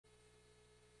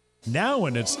Now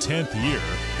in its 10th year,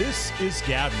 this is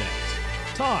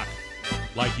GabNet. Talk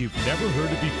like you've never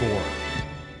heard it before.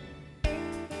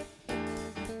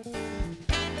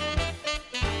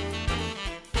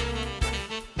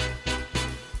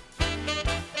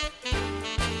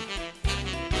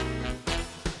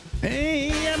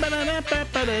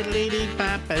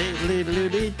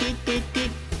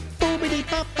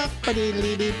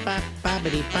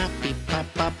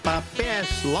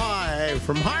 Yes, live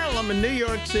from Harlem in New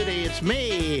York City, it's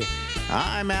me.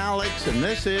 I'm Alex, and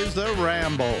this is the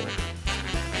Ramble.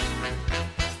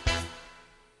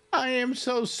 I am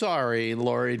so sorry,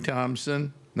 Lori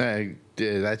Thompson.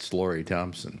 That's Lori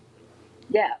Thompson.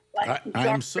 Yeah.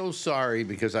 I'm so sorry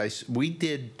because we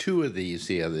did 2 of these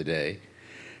the other day.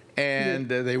 And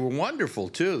they were wonderful,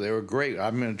 too. They were great.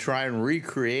 I'm going to try and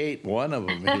recreate one of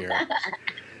them here.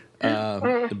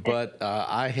 But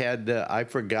I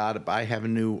forgot. I have a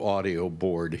new audio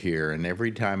board here. And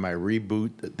every time I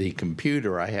reboot the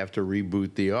computer, I have to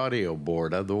reboot the audio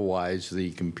board. Otherwise,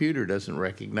 the computer doesn't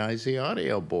recognize the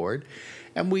audio board.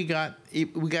 And we got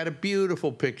a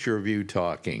beautiful picture of you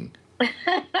talking.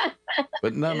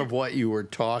 But none of what you were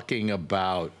talking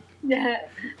about.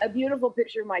 A beautiful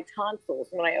picture of my tonsils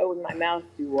when I opened my mouth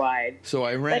too wide. So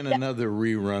I ran another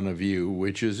rerun of you,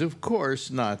 which is, of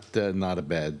course, not a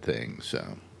bad thing. So,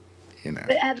 you know.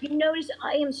 But have you noticed?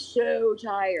 I am so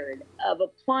tired of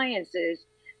appliances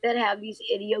that have these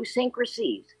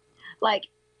idiosyncrasies. Like,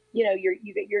 you know, you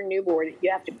get your new board,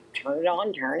 you have to turn it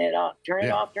on, turn it off, turn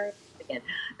it off, turn it off again,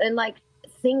 and like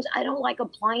things. I don't like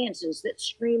appliances that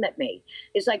scream at me.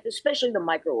 It's like, especially the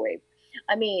microwave.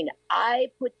 I mean,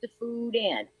 I put the food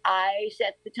in, I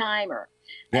set the timer,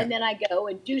 and then I go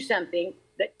and do something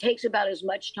that takes about as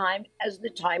much time as the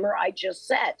timer I just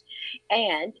set.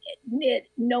 And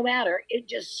no matter, it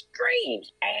just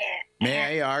screams.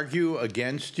 May I argue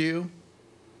against you?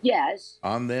 Yes.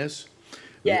 On this?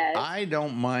 Yes. I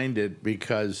don't mind it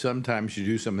because sometimes you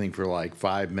do something for like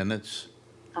 5 minutes.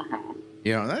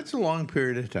 You know, that's a long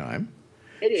period of time.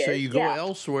 It is, so you go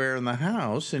elsewhere in the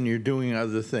house and you're doing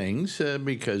other things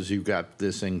because you've got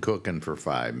this thing cooking for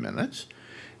 5 minutes.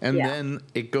 And then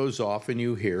it goes off and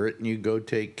you hear it and you go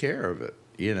take care of it,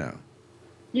 you know.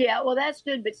 Yeah, well, that's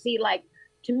good. But see, like,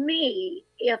 to me,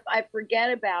 if I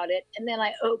forget about it and then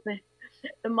I open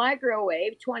the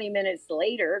microwave 20 minutes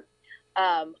later,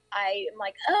 I'm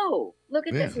like, oh, look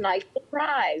at this nice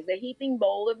surprise, a heaping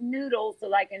bowl of noodles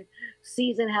that I can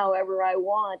season however I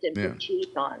want and put cheese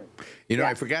on. You know,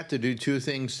 I forgot to do 2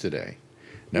 things today.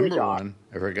 Number 1,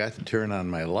 I forgot to turn on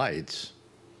my lights.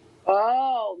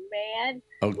 Oh, man.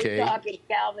 Okay. We're talking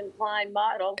Calvin Klein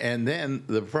model. And then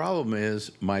the problem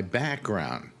is my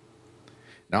background.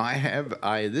 Now,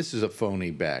 this is a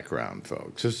phony background,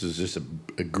 folks. This is just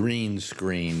a green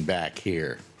screen back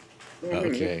here.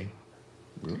 Okay.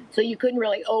 So you couldn't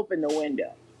really open the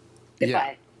window.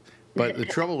 But the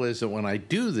trouble is that when I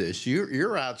do this,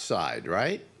 you're outside,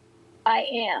 right? I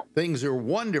am. Things are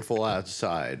wonderful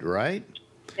outside, right?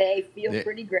 They feel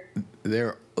pretty great.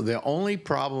 The only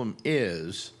problem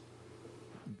is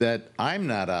that I'm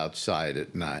not outside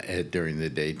at night during the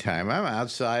daytime. I'm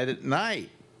outside at night.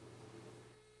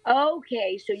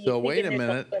 Okay, so wait a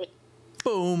minute.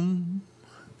 Boom.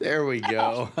 There we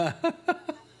go.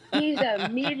 He's a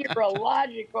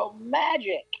meteorological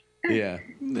magic. Yeah.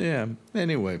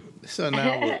 Anyway, so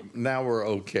now we're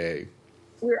okay.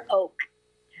 We're oak.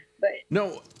 But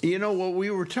no, you know what we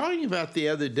were talking about the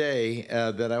other day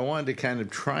that I wanted to kind of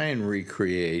try and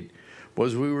recreate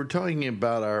was we were talking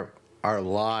about our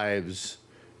lives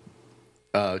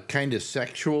kind of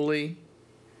sexually.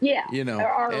 Yeah. You know,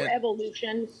 our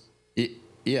evolutions.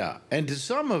 Yeah, and to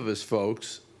some of us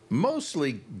folks,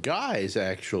 mostly guys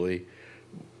actually,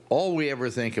 all we ever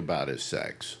think about is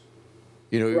sex.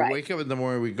 You know, we wake up in the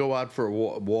morning, we go out for a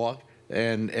walk,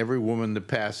 and every woman that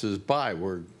passes by,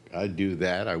 I do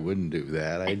that, I wouldn't do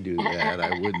that, I do that,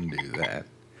 I wouldn't do that.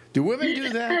 Do women do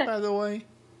that, by the way?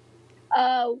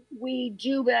 We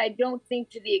do, but I don't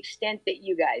think to the extent that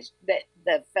you guys, that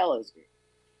the fellows do.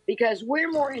 Because we're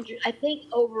more interested, I think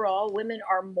overall women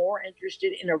are more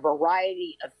interested in a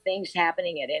variety of things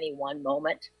happening at any one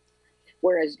moment,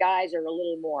 whereas guys are a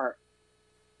little more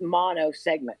mono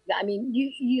segment. I mean,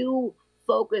 you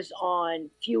focus on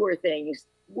fewer things.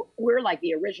 We're like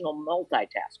the original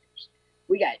multitaskers.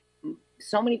 We got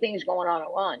so many things going on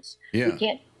at once. We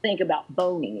can't think about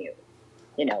boning you.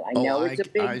 You know, I know it's a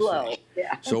big blow.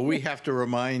 Yeah. So we have to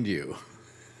remind you.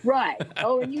 Right.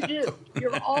 Oh, and you do.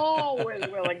 You're always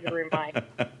willing to remind me.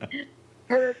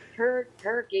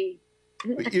 Turkey.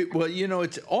 Well, you know,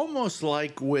 it's almost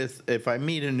like if I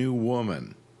meet a new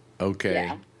woman,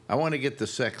 okay, I want to get the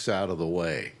sex out of the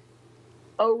way.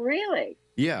 Oh, really?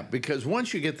 Yeah, because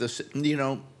once you get this,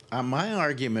 my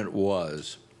argument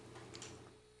was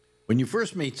when you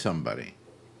first meet somebody,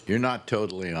 you're not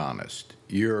totally honest.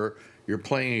 You're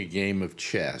playing a game of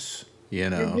chess,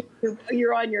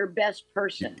 You're on your best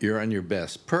person. You're on your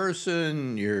best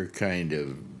person. You're kind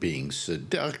of being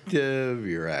seductive.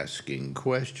 You're asking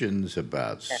questions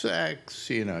about sex.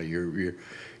 You're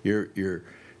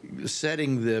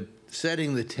setting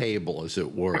the table, as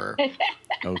it were.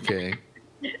 Okay.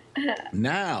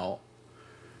 Now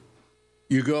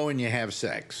you go and you have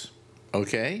sex.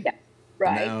 Okay. Yeah.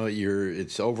 Right. Now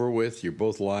it's over with. You're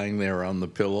both lying there on the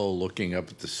pillow, looking up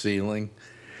at the ceiling,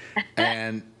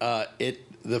 and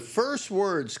the first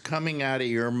words coming out of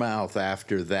your mouth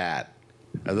after that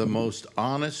are the most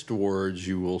honest words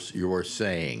you are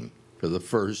saying for the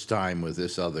first time with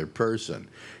this other person,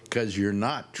 because you're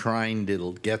not trying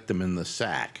to get them in the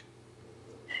sack.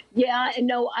 Yeah, and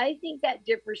no, I think that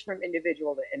differs from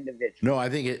individual to individual. No, I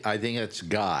think it's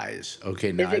guys.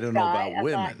 Okay, now I don't know about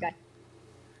women.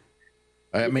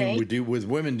 I mean, with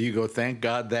women, do you go, "Thank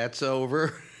God that's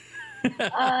over"?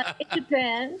 It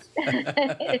depends.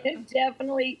 It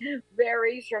definitely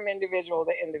varies from individual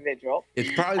to individual.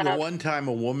 It's probably the one time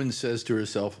a woman says to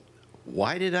herself,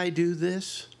 "Why did I do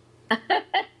this?"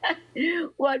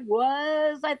 What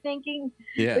was I thinking?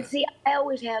 Yeah. But see, I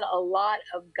always had a lot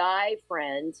of guy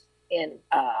friends in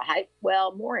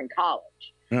more in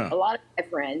college. Yeah. A lot of guy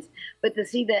friends. But the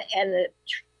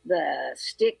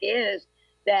stick is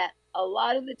that a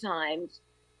lot of the times,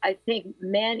 I think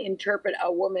men interpret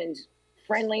a woman's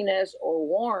friendliness or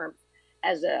warmth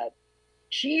as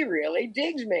she really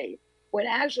digs me, when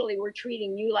actually we're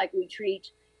treating you like we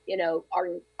treat,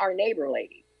 our neighbor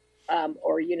lady,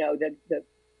 or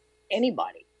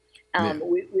anybody.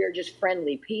 We are just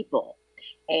friendly people,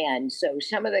 and so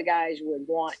some of the guys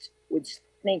would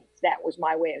think that was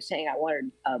my way of saying I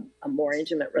wanted a more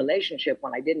intimate relationship,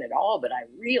 when I didn't at all. But I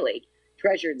really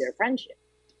treasured their friendship.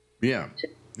 Yeah,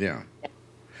 yeah.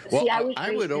 Well, see,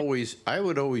 I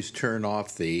would always turn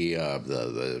off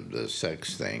the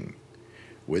sex thing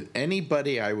with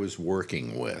anybody I was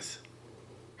working with.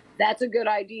 That's a good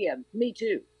idea. Me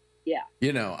too.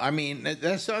 Yeah. I mean,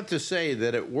 that's not to say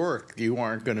that at work you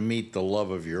aren't going to meet the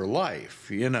love of your life.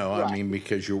 Right. I mean,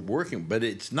 because you're working, but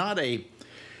it's not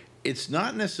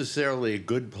necessarily a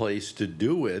good place to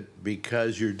do it,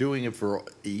 because you're doing it for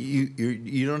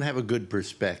you don't have a good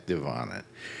perspective on it.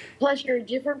 Plus, you're a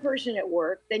different person at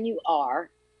work than you are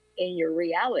in your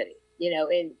reality,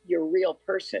 in your real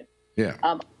person. Yeah.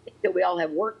 I think that we all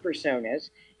have work personas,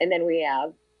 and then we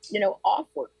have, off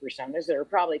work personas that are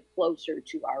probably closer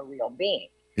to our real being.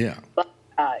 Yeah. But,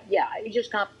 you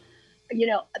just can't,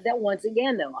 that once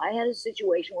again, though, I had a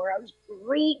situation where I was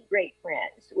great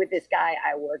friends with this guy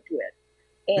I worked with.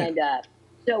 And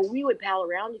so we would pal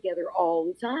around together all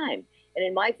the time. And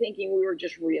in my thinking, we were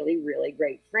just really, really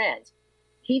great friends.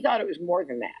 He thought it was more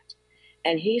than that.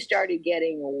 And he started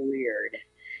getting weird.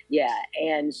 Yeah.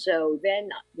 And so then,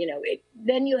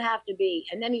 then you have to be,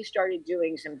 and then he started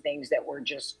doing some things that were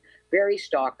just very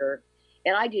stalker.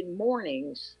 And I did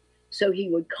mornings. So he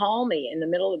would call me in the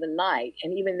middle of the night.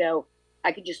 And even though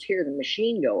I could just hear the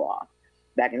machine go off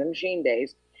back in the machine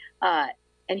days, and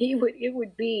it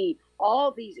would be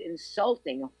all these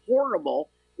insulting, horrible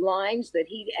lines that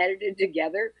he'd edited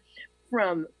together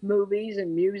from movies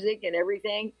and music and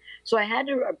everything. So I had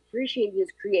to appreciate his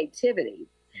creativity,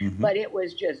 but it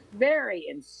was just very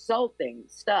insulting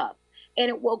stuff.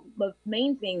 And the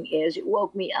main thing is it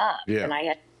woke me up, and I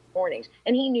had mornings,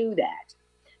 and he knew that.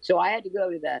 So I had to go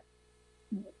to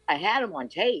I had him on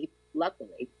tape,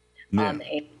 luckily. And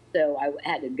so I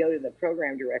had to go to the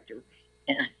program director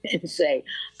and say,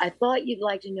 I thought you'd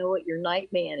like to know what your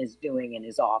night man is doing in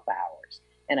his off hours.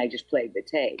 And I just played the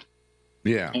tape.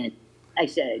 Yeah. And I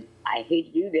said, I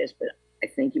hate to do this, but I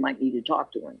think you might need to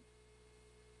talk to him.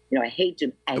 I hate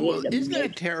to. Isn't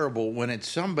that terrible when it's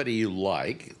somebody you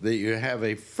like, that you have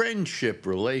a friendship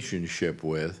relationship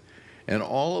with, and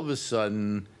all of a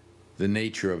sudden the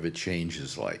nature of it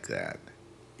changes like that?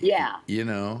 Yeah.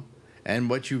 And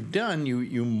what you've done,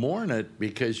 you mourn it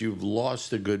because you've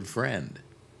lost a good friend.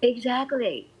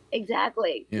 Exactly.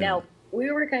 Yeah.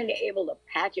 We were kind of able to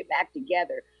patch it back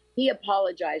together. He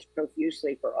apologized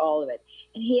profusely for all of it.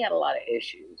 And he had a lot of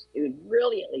issues. He was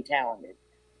brilliantly talented.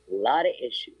 A lot of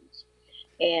issues.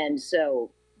 And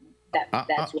so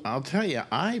that's what I'll tell you,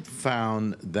 I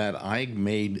found that I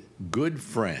made good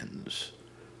friends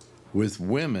with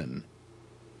women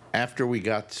after we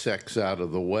got sex out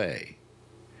of the way.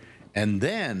 And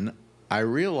then I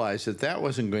realized that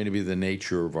wasn't going to be the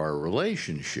nature of our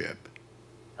relationship.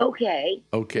 Okay.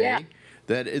 Okay. Yeah.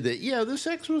 that yeah, the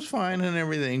sex was fine and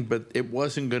everything, but it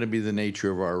wasn't going to be the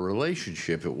nature of our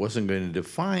relationship. It wasn't going to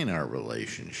define our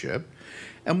relationship.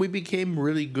 And we became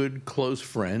really good, close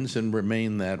friends and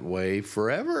remained that way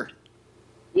forever.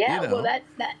 Yeah, You know? well, that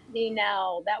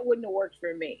wouldn't have worked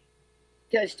for me,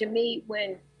 because to me,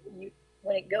 when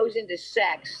it goes into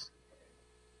sex,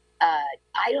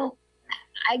 I don't.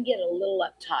 I get a little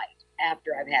uptight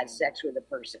after I've had sex with a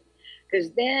person,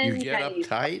 because then You get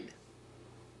uptight?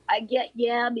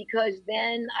 yeah, because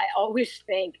then I always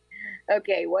think,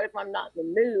 okay, what if I'm not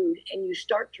in the mood? And you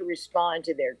start to respond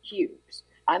to their cues.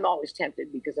 I'm always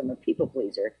tempted, because I'm a people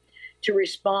pleaser, to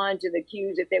respond to the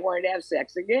cues if they wanted to have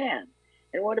sex again.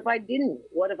 And what if I didn't?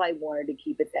 What if I wanted to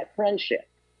keep it that friendship?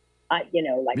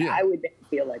 Yeah. I would then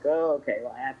feel like, oh, okay,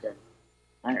 well,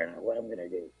 I don't know what I'm going to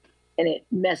do. And it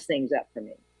messed things up for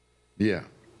me. Yeah.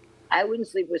 I wouldn't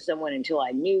sleep with someone until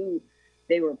I knew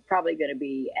they were probably going to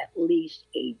be at least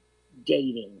a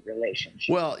dating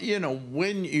relationship. Well,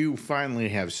 when you finally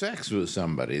have sex with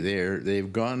somebody,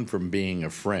 they've gone from being a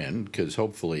friend, because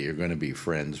hopefully you're going to be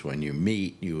friends when you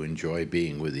meet. You enjoy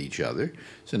being with each other.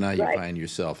 So now you Right. find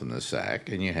yourself in the sack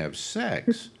and you have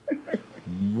sex.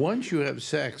 Once you have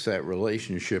sex, that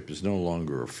relationship is no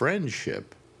longer a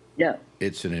friendship. No.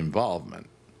 It's an involvement.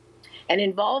 And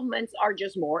involvements are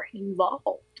just more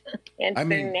involved. And I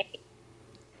mean,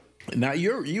 now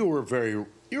you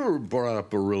were brought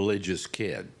up a religious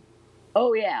kid.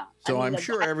 oh, yeah. So I mean, I'm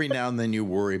sure every now and then you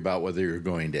worry about whether you're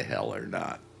going to hell or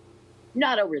not.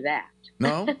 not over that.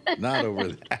 No, not over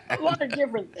that. A lot of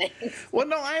different things. Well,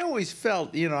 no, I always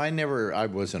felt, I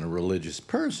wasn't a religious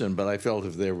person, but I felt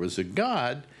if there was a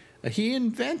God, he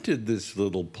invented this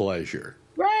little pleasure,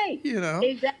 Right.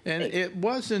 Exactly. And it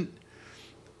wasn't,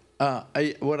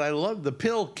 what I loved, the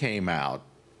pill came out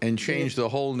and changed the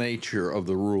whole nature of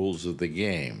the rules of the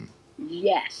game.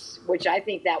 Yes, which I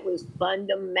think that was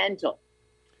fundamental.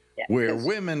 Yeah, Where 'cause-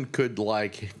 women could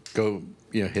go,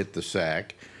 hit the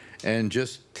sack and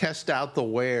just test out the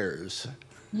wares.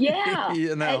 Yeah.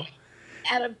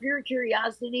 Out of pure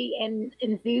curiosity and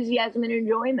enthusiasm and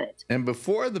enjoyment. And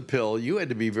before the pill, you had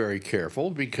to be very careful,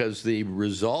 because the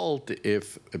result,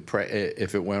 if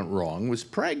it went wrong, was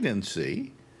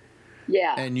pregnancy.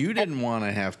 Yeah. And you didn't want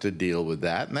to have to deal with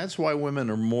that. And that's why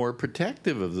women are more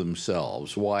protective of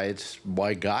themselves. Why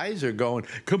guys are going,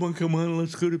 come on,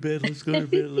 let's go to bed, let's go to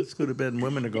bed, let's go to bed. And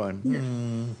women are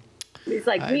going, It's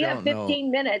like, we have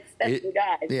 15 minutes. That's the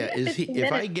guys. Yeah,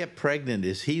 if I get pregnant,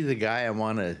 is he the guy I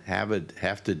want to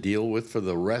have to deal with for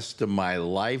the rest of my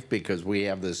life, because we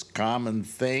have this common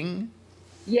thing?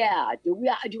 Yeah.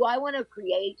 Do I want to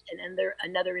create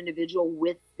another individual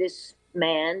with this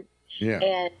man? Yeah.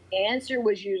 And the answer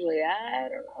was usually, I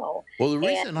don't know. Well, the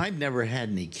reason I've never had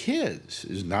any kids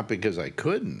is not because I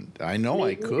couldn't. I know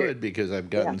I could, because I've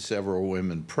gotten several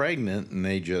women pregnant, and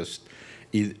they just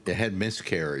had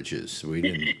miscarriages. We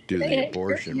didn't do the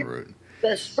abortion route.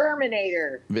 The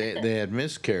sperminator. They had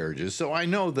miscarriages. So I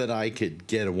know that I could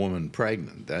get a woman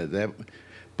pregnant.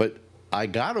 But I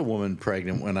got a woman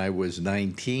pregnant when I was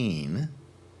 19.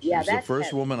 Yeah, it was the that's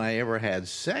first woman I ever had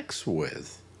sex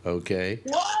with. Okay.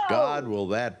 Whoa! God, will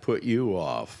that put you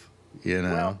off?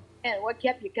 Well, and what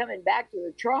kept you coming back to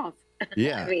the trough?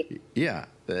 Yeah. I mean, yeah.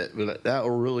 That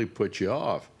will really put you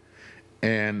off.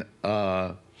 And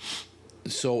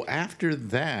so after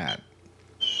that,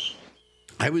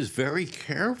 I was very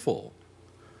careful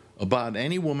about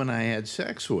any woman I had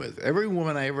sex with. Every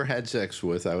woman I ever had sex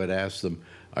with, I would ask them,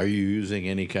 are you using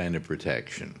any kind of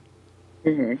protection?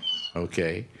 Mm-hmm.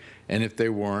 Okay. And if they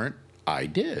weren't, I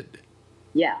did.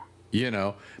 Yeah.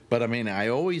 But I mean, I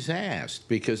always asked,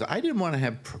 because I didn't want to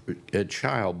have a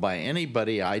child by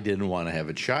anybody I didn't want to have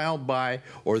a child by,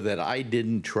 or that I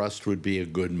didn't trust would be a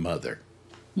good mother.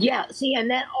 Yeah. See, and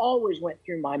that always went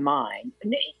through my mind.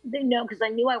 Because I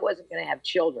knew I wasn't going to have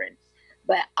children,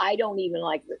 but I don't even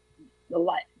like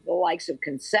the likes of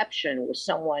conception with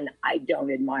someone I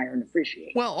don't admire and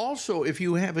appreciate. Well, also, if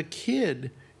you have a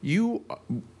kid,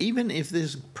 even if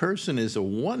this person is a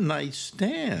one-night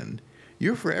stand,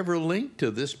 you're forever linked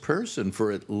to this person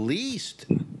for at least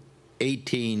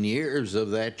 18 years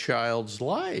of that child's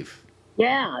life.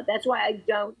 Yeah, that's why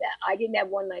I didn't have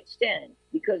one night stand,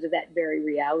 because of that very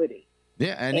reality.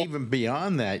 Yeah, and even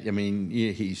beyond that, I mean,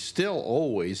 he's still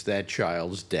always that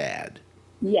child's dad.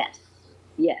 Yes.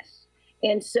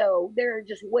 And so there are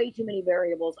just way too many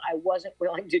variables I wasn't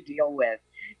willing to deal with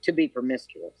to be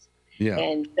promiscuous. Yeah.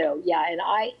 And so, and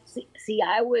I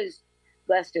was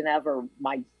blessed enough, or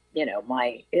my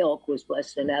ilk was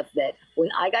blessed enough, that when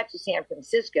I got to San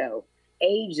Francisco,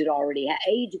 AIDS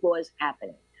was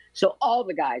happening. So all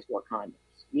the guys wore condoms.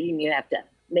 You didn't even have to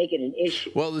make it an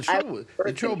issue. Well, the trouble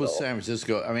with San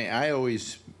Francisco, I mean, I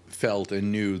always felt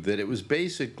and knew that it was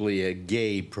basically a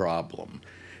gay problem.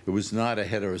 It was not a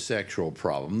heterosexual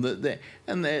problem.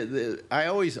 I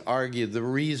always argued the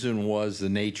reason was the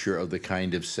nature of the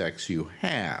kind of sex you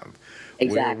have.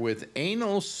 Exactly. Where with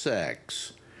anal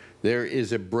sex, there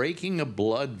is a breaking of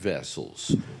blood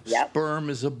vessels. Yep. Sperm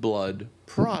is a blood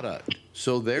product.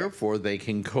 So therefore, they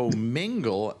can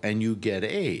commingle and you get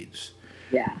AIDS.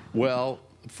 Yeah. Well,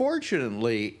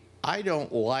 fortunately, I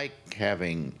don't like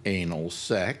having anal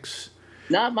sex.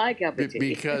 Not my cup of tea.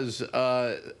 Because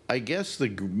I guess the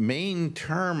main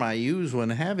term I use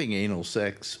when having anal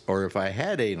sex, or if I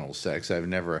had anal sex, I've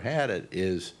never had it,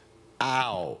 is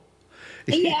ow.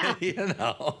 Yeah. You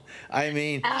know, I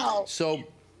mean, Ow. so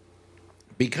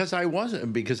because I was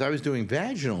doing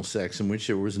vaginal sex in which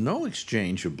there was no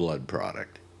exchange of blood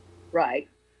product. Right.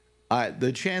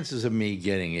 The chances of me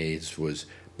getting AIDS was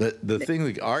the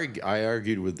thing that I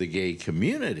argued with the gay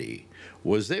community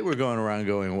was they were going around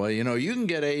going, well, you know, you can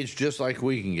get AIDS just like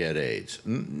we can get AIDS.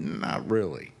 Not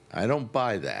really. I don't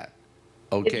buy that.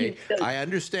 Okay, I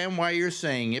understand why you're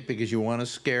saying it because you want to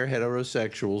scare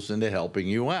heterosexuals into helping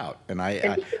you out, and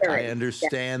I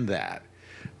understand that.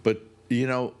 But you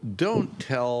know, don't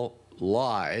tell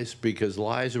lies because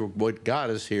lies are what got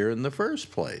us here in the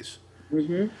first place.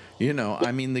 Mm-hmm. You know,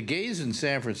 I mean, the gays in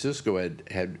San Francisco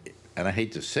had, and I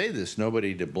hate to say this,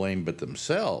 nobody to blame but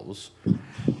themselves,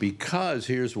 because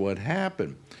here's what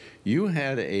happened: you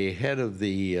had a head of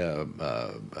the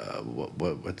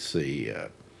what's the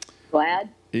Glad?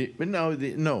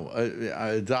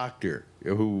 a doctor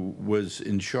who was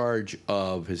in charge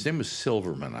of. His name was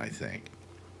Silverman, I think,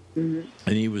 and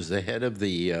he was the head of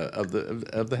the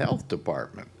health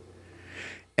department.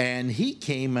 And he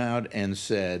came out and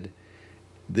said,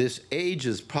 "This AIDS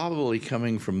is probably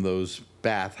coming from those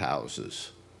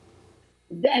bathhouses."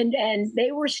 And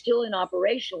they were still in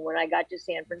operation when I got to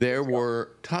San Francisco. There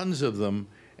were tons of them,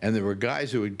 and there were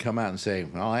guys who would come out and say,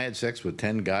 "Well, I had sex with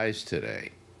 10 guys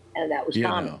today." And that was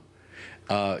common.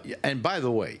 And by the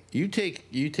way, you take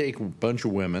a bunch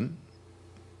of women,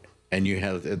 and you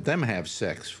have them have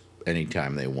sex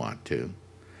anytime they want to.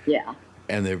 Yeah.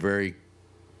 And they're very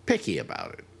picky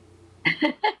about it.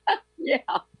 Yeah.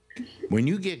 When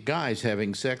you get guys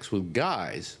having sex with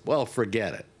guys, well,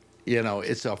 forget it. You know,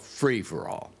 it's a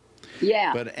free-for-all.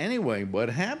 Yeah. But anyway, what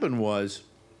happened was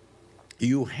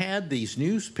you had these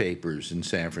newspapers in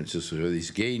San Francisco,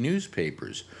 these gay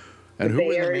newspapers. And who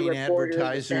were the main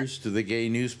advertisers to the gay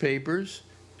newspapers?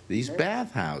 These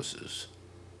bathhouses.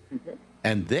 Mm-hmm.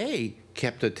 And they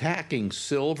kept attacking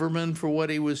Silverman for what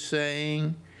he was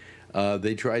saying.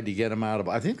 They tried to get him out of...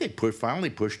 I think they finally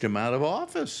pushed him out of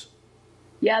office.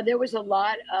 Yeah, there was a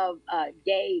lot of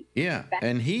gay... Yeah,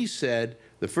 and he said,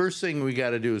 the first thing we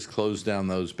got to do is close down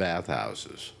those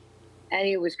bathhouses. And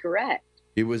he was correct.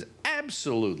 He was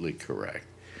absolutely correct.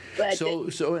 But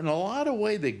so in a lot of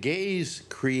ways, the gays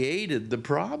created the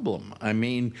problem. I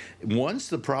mean, once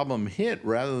the problem hit,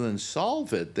 rather than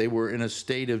solve it, they were in a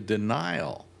state of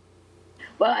denial.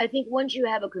 Well, I think once you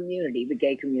have a community, the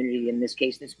gay community in this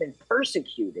case, that's been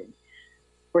persecuted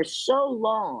for so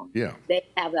long, yeah, they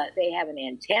have an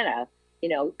antenna, you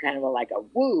know, kind of like a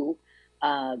woo,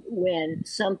 when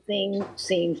something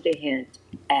seems to hint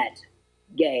at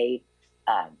gay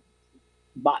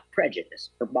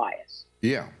prejudice or bias.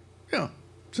 Yeah. Yeah.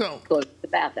 So close to the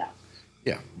bathhouse.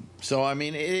 Yeah. So I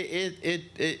mean, it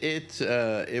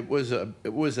was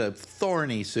a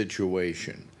thorny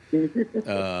situation,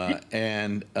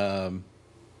 and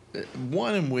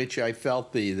one in which I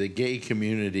felt the gay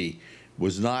community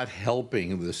was not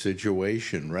helping the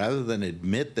situation. Rather than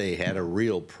admit they had a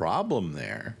real problem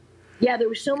there. Yeah, there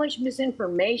was so much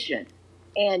misinformation,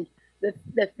 and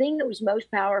the thing that was most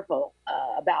powerful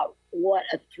about what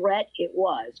a threat it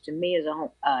was to me as a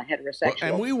heterosexual.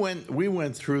 Well, and we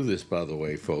went through this, by the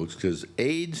way, folks, because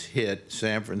AIDS hit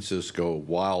San Francisco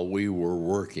while we were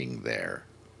working there.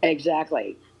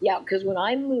 Exactly. Yeah, because when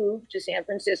I moved to San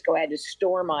Francisco, I had to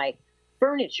store my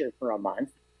furniture for a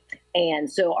month. And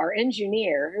so our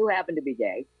engineer, who happened to be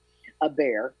gay, a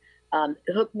bear,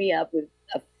 hooked me up with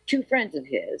two friends of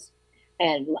his.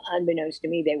 And unbeknownst to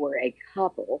me, they were a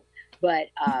couple. But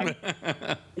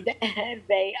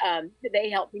they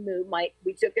helped me move.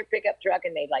 We took their pickup truck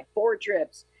and made like 4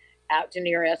 trips out to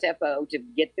near SFO to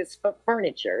get this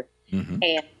furniture. Mm-hmm.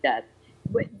 And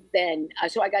then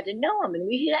so I got to know them, and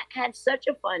we had such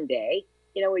a fun day.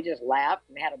 You know, we just laughed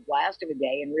and had a blast of a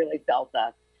day, and really felt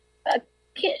a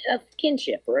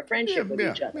kinship or a friendship with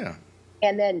each other. Yeah.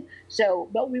 And then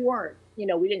but we weren't. You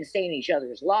know, we didn't stay in each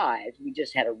other's lives. We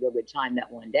just had a real good time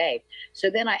that one day. So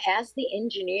then I asked the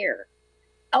engineer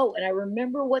Oh, and I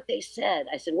remember what they said.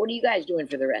 I said, "What are you guys doing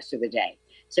for the rest of the day?"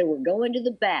 So we're going to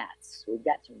the baths. We've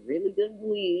got some really good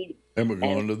weed. And we're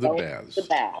going to the baths. The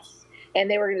baths. And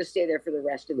they were going to stay there for the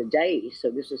rest of the day. So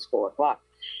this is 4 o'clock.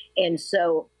 And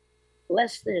so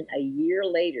less than a year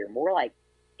later, more like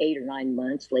 8 or 9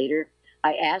 months later,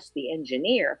 I asked the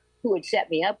engineer who had set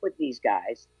me up with these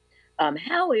guys,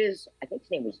 how is, I think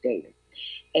his name was David.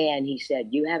 And he said,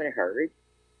 "You haven't heard?"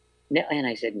 No. And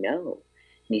I said, "No."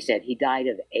 And he said, "He died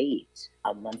of AIDS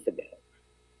a month ago."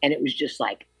 And it was just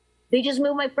like, they just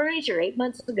moved my furniture 8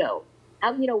 months ago.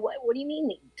 How, what do you mean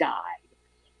he died?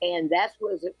 And that's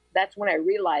when I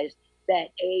realized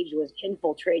that AIDS was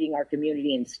infiltrating our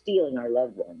community and stealing our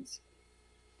loved ones.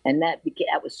 And that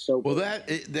was so well. bad.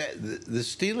 The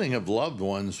stealing of loved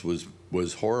ones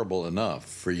was horrible enough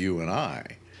for you and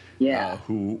I,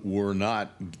 who were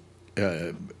not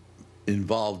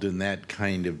involved in that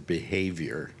kind of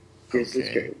behavior. This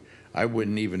is true. I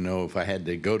wouldn't even know if I had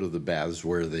to go to the baths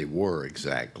where they were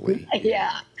exactly.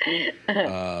 Yeah.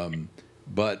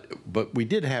 But we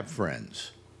did have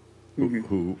friends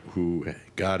who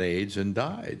got AIDS and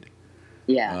died.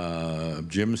 Yeah.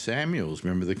 Jim Samuels,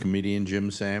 remember the comedian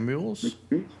Jim Samuels?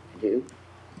 I do.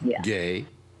 Yeah. Gay,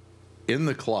 in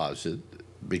the closet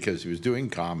because he was doing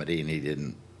comedy and he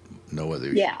didn't know whether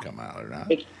he should come out or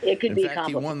not. It could be. In fact,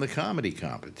 he won the comedy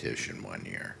competition one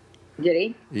year. Did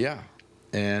he? Yeah,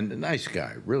 and a nice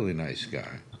guy, really nice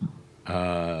guy.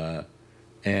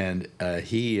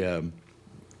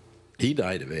 He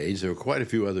died of AIDS. There were quite a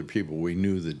few other people we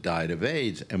knew that died of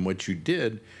AIDS. And what you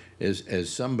did is, as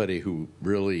somebody who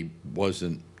really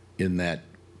wasn't in that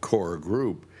core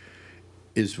group,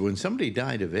 is when somebody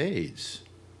died of AIDS,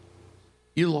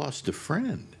 you lost a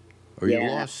friend or you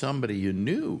lost somebody you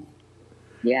knew.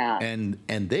 Yeah. And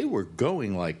they were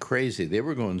going like crazy. They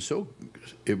were going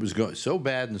it was going so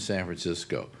bad in San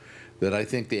Francisco that I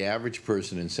think the average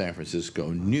person in San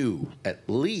Francisco knew at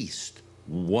least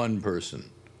one person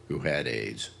who had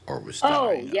AIDS or was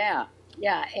dying. Oh, yeah.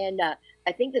 Yeah. And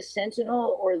I think the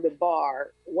Sentinel or the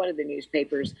Bar, one of the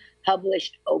newspapers,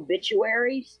 published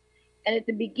obituaries. And at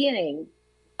the beginning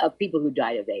of people who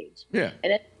died of AIDS. Yeah.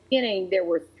 And at the beginning, there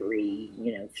were three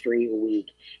a week.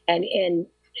 And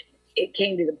it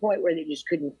came to the point where they just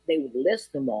couldn't, they would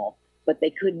list them all, but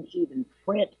they couldn't even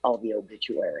print all the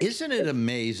obituaries. Isn't it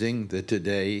amazing that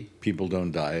today people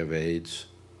don't die of AIDS?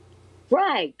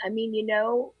 Right. I mean,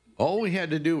 all we had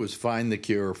to do was find the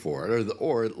cure for it,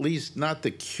 or at least not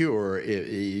the cure.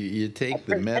 You take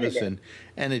the medicine,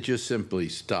 and it just simply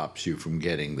stops you from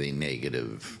getting the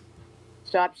negative.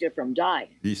 Stops you from dying.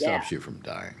 He stops you from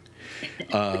dying.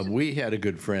 We had a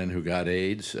good friend who got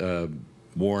AIDS,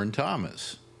 Warren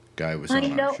Thomas. Guy was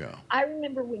on our show. I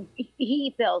remember when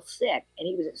he fell sick, and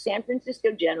he was at San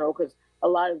Francisco General because a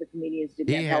lot of the comedians did.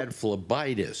 He had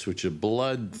phlebitis, which is a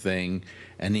blood thing,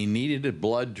 and he needed a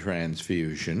blood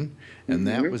transfusion. And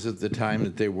that was at the time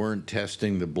that they weren't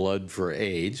testing the blood for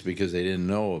AIDS because they didn't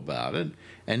know about it.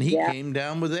 And he came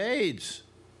down with AIDS.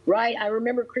 Right. I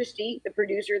remember Christy, the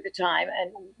producer at the time,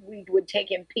 and we would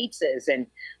take him pizzas. And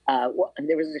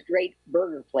there was this great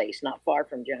burger place not far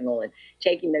from General, and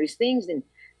taking those things. And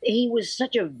he was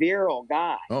such a virile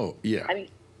guy. Oh, yeah. I mean,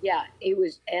 yeah, he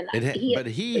was. And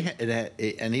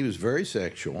he was very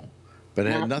sexual, but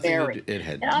it had nothing. It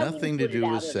had nothing to do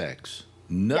with sex.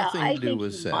 Nothing to do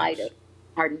with sex.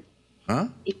 Pardon? Huh?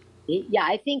 Yeah,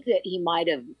 I think that he might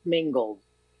have mingled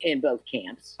in both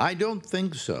camps. I don't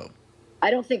think so. I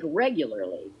don't think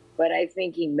regularly, but I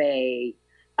think he may.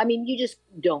 I mean, you just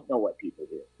don't know what people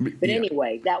do. But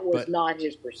anyway, that was not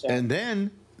his persona. And then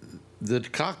the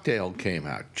cocktail came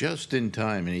out just in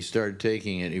time, and he started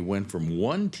taking it. He went from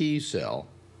 1 T cell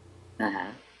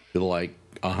to like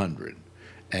 100.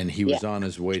 And he was on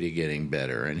his way to getting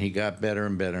better. And he got better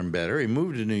and better and better. He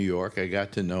moved to New York. I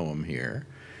got to know him here.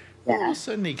 Yeah. All of a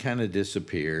sudden, he kind of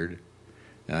disappeared.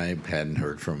 And I hadn't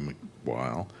heard from him a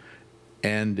while.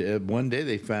 And one day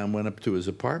they went up to his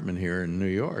apartment here in New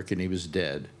York, and he was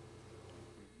dead.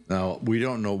 Now, we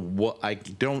don't know what, I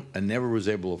never was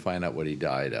able to find out what he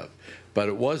died of. But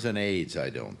it wasn't AIDS,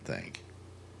 I don't think.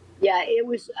 Yeah, it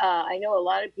was, I know a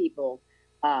lot of people,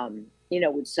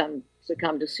 would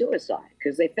succumb to suicide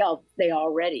because they felt they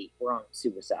already were on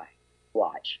suicide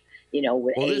watch,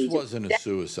 with AIDS. This wasn't a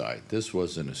suicide. This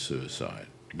wasn't a suicide.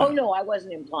 No. Oh, no, I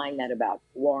wasn't implying that about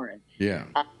Warren. Yeah.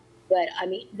 But, I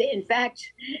mean, in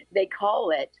fact, they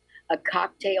call it a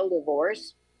cocktail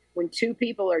divorce. When two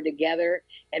people are together,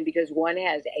 and because one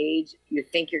has AIDS, you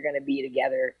think you're going to be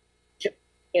together,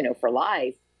 for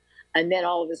life. And then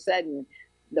all of a sudden,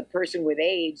 the person with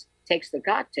AIDS takes the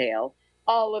cocktail.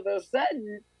 All of a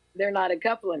sudden, they're not a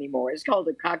couple anymore. It's called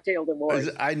a cocktail divorce.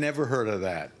 I never heard of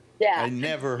that. Yeah. I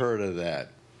never heard of that.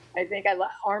 I think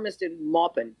Armistead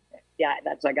Maupin. Yeah,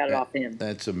 I got it off him.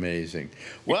 That's amazing.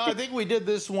 Well, I think we did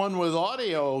this one with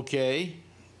audio okay.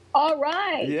 All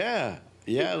right. Yeah.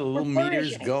 Yeah, the little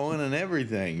meters going and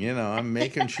everything. You know, I'm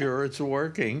making sure it's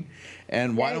working.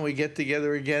 And why don't we get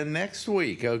together again next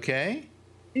week, okay?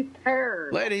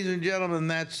 Superb. Ladies and gentlemen,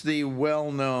 that's the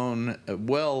well-known,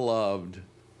 well-loved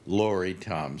Lori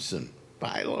Thompson.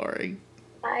 Bye, Lori.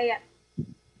 Bye.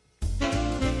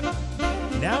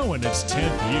 Now in its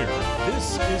 10th year,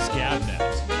 this is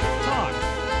GabNet. Talk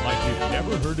like you've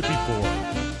never heard it before.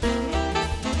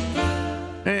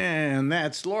 And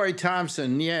that's Lori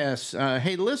Thompson, yes.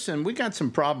 Hey, listen, we got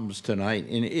some problems tonight.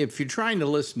 And if you're trying to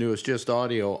listen to us just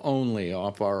audio only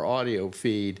off our audio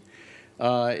feed,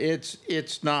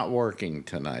 it's not working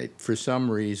tonight. For some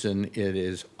reason, it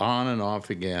is on and off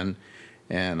again.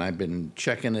 And I've been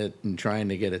checking it and trying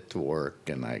to get it to work.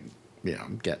 And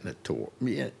I'm getting it to work.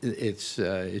 Yeah, it's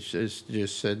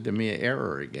just said to me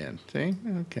error again. See?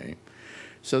 Okay.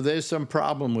 So there's some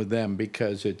problem with them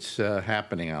because it's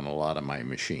happening on a lot of my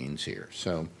machines here.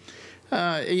 So,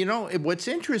 you know, what's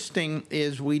interesting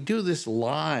is we do this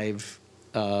live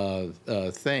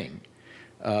thing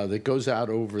that goes out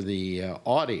over the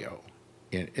audio.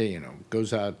 You know,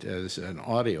 goes out as an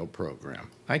audio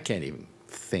program. I can't even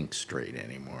think straight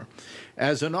anymore.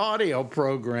 As an audio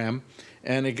program,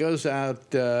 and it goes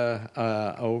out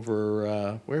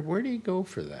over where do you go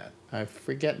for that? I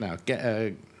forget now.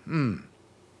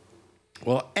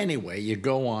 Well, anyway, you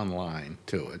go online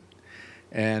to it,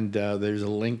 and there's a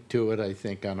link to it, I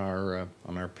think, on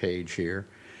our page here,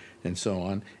 and so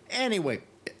on. Anyway,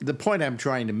 the point I'm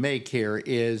trying to make here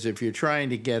is if you're trying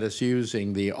to get us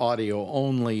using the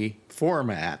audio-only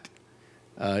format,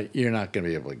 you're not going to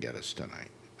be able to get us tonight,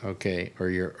 okay?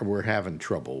 Or we're having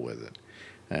trouble with it.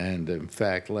 And in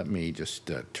fact, let me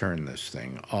just turn this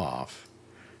thing off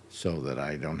so that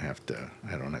I don't have to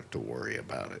worry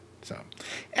about it. So,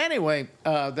 anyway,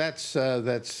 that's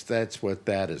what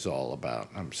that is all about.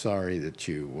 I'm sorry that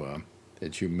you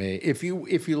may, if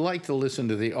you like to listen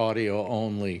to the audio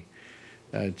only,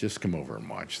 just come over and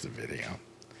watch the video.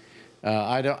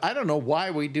 I don't know why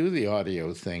we do the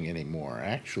audio thing anymore.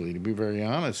 Actually, to be very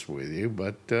honest with you,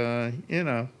 but you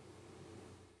know,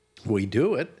 we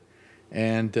do it,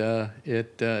 and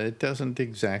it doesn't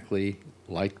exactly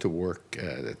like to work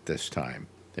at this time.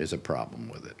 There's a problem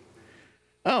with it.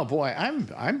 Oh boy,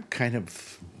 I'm kind of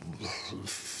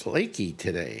flaky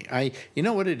today. You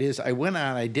know what it is? I went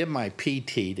out. I did my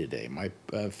PT today, my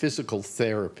physical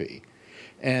therapy,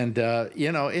 and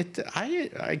you know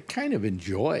I kind of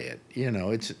enjoy it. You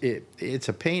know, it's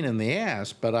a pain in the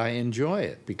ass, but I enjoy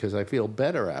it because I feel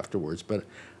better afterwards. But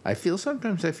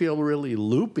sometimes I feel really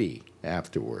loopy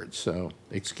afterwards. So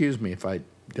excuse me if I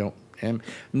am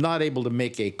not able to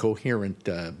make a coherent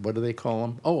what do they call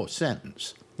them? Oh, a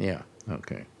sentence. Yeah.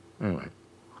 Okay. Anyway.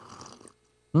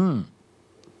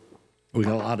 We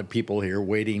got a lot of people here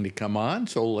waiting to come on,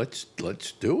 so let's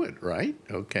do it, right?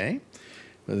 Okay.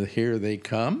 Well, here they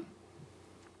come.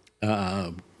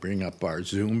 Bring up our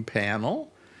Zoom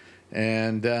panel.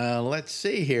 And let's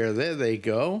see here. There they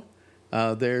go.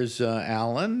 There's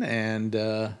Alan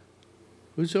and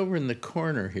who's over in the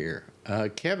corner here?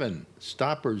 Kevin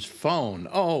Stopper's phone.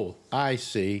 Oh, I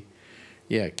see.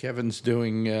 Yeah, Kevin's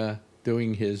doing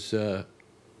his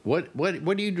what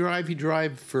do you drive? You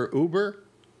drive for Uber?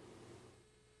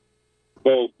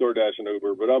 Both DoorDash and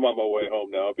Uber, but I'm on my way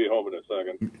home now. I'll be home in a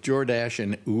second. DoorDash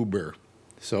and Uber.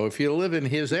 So if you live in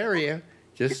his area,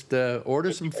 just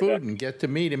order some food and get to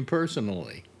meet him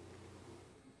personally.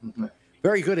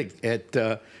 Very good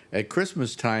at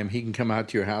Christmas time. He can come out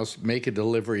to your house, make a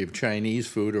delivery of Chinese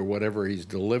food or whatever he's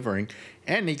delivering,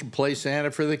 and he can play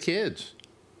Santa for the kids.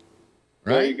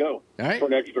 Right? There you go. Right? For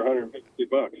an extra $150.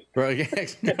 For an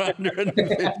extra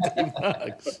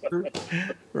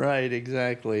 $150. Right,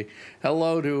 exactly.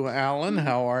 Hello to Alan.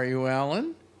 How are you,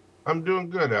 Alan? I'm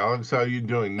doing good, Alex. How you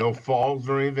doing? No falls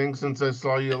or anything since I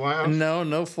saw you last?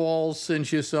 No falls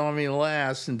since you saw me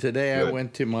last. And today Good. I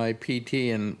went to my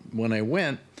PT, and when I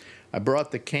went, I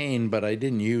brought the cane, but I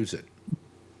didn't use it,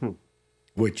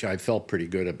 which I felt pretty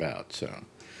good about. So,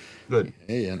 Good.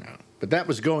 You know. But that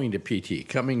was going to PT.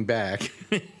 Coming back,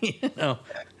 you know,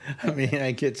 I mean,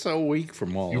 I get so weak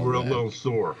from all of that. You were a little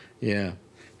sore. Yeah.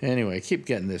 Anyway, I keep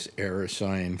getting this error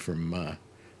sign from,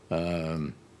 let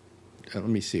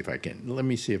me see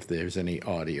if there's any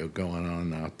audio going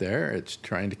on out there. It's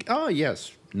trying to, oh,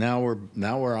 yes. Now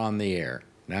we're on the air.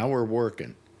 Now we're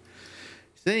working.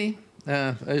 See,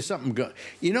 there's something good.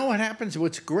 You know what happens?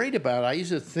 What's great about it, I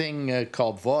use a thing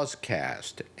called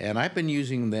Vozcast, and I've been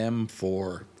using them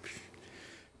for,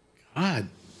 God,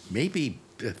 maybe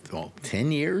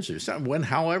 10 years or something,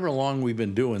 however long we've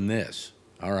been doing this,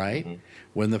 all right? Mm-hmm.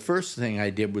 When the first thing I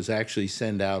did was actually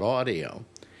send out audio.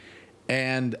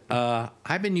 And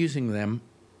I've been using them,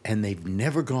 and they've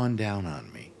never gone down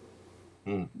on me.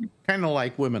 Kind of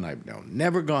like women I've known,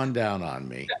 never gone down on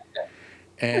me.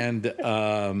 And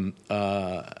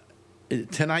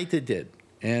tonight they did,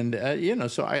 and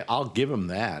so I'll give them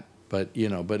that. But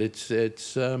but it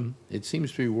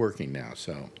seems to be working now.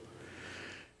 So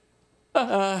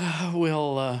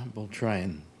we'll try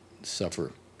and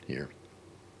suffer here.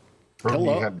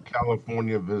 Hello. You had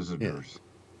California visitors.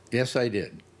 Yeah. Yes, I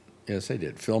did.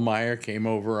 Phil Meyer came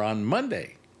over on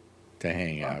Monday to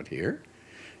hang out here.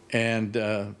 And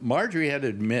Marjorie had to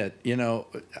admit,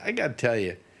 I got to tell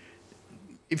you,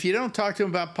 if you don't talk to him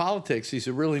about politics, he's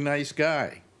a really nice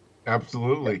guy.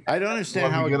 Absolutely. I don't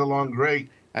understand how we get along great.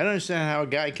 I don't understand how a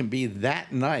guy can be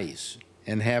that nice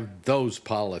and have those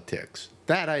politics.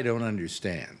 That I don't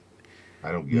understand.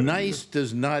 I don't get it. Nice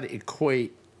does not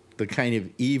equate the kind of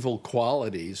evil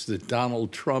qualities that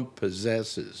Donald Trump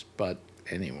possesses. But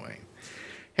anyway.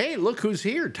 Hey, look who's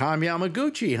here. Tom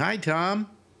Yamaguchi. Hi, Tom.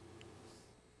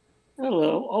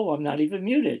 Hello. Oh, I'm not even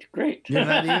muted. Great. You're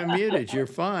not even muted. You're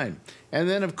fine. And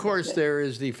then, of course, there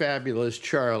is the fabulous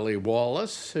Charlie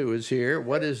Wallace, who is here.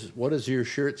 What does your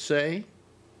shirt say?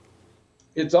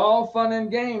 It's all fun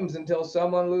and games until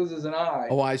someone loses an eye.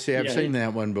 Oh, I see. I've seen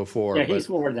that one before. Yeah, he's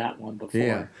worn that one before.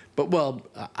 Yeah, but well,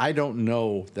 I don't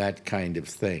know that kind of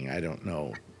thing. I don't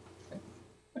know.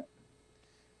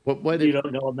 You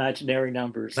don't know imaginary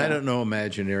numbers. I don't know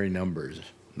imaginary numbers.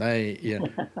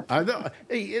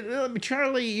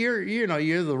 Charlie,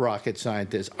 you're the rocket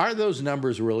scientist. Are those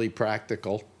numbers really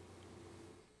practical?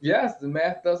 Yes, the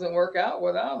math doesn't work out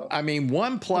without them. I mean,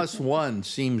 1 + 1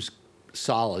 seems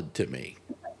solid to me.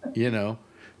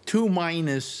 2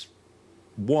 minus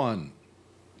 1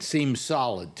 seems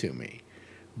solid to me,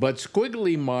 but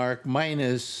squiggly mark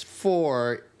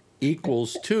 -4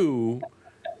 equals 2.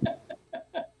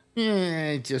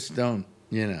 I just don't.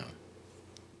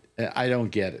 I don't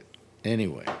get it.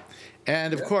 Anyway.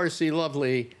 And, of course, the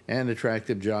lovely and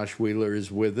attractive Josh Wheeler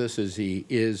is with us, as he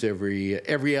is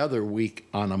every other week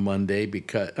on a Wednesday,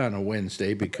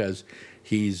 because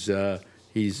he's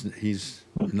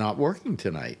not working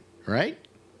tonight, right?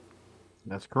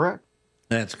 That's correct.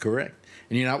 That's correct.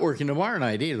 And you're not working tomorrow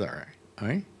night either,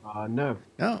 right? No.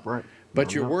 No. Right.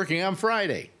 But you're working on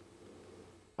Friday.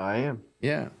 I am.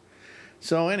 Yeah.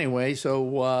 So anyway,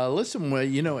 listen,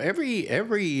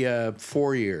 every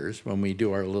 4 years when we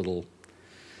do our little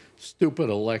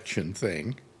stupid election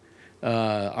thing,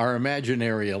 our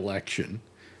imaginary election,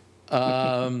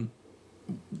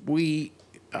 we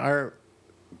are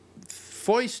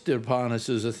foisted upon us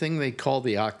is a thing they call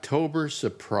the October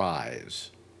surprise.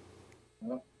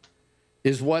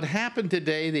 Is what happened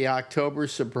today the October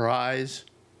surprise?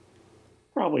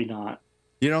 Probably not.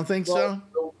 You don't think so?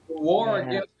 The war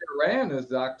against Iran is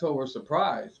the October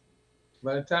surprise.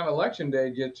 By the time election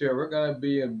day gets here, we're going to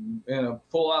be in a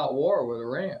full-out war with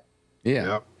Iran.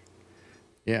 Yeah.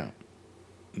 Yep.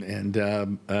 Yeah.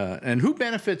 And who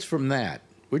benefits from that?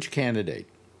 Which candidate?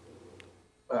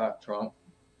 Trump.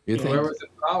 You think? Whoever's in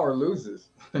power loses.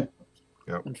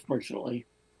 Yep. Unfortunately.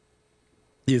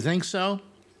 You think so?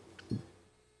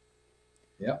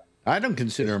 Yep. I don't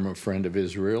consider him a friend of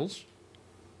Israel's.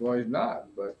 Well, he's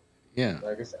not, but yeah,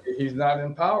 like I said, he's not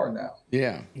in power now.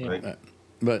 Yeah. Right.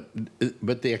 But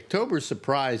the October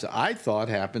surprise, I thought,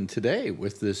 happened today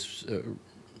with this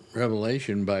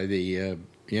revelation by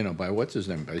by what's his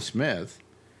name, by Smith,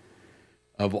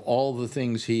 of all the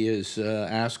things he is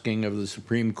asking of the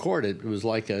Supreme Court. It was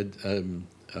like I hadn't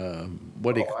heard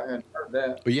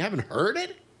that. Oh, you haven't heard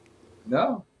it?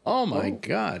 No. Oh my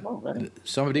God!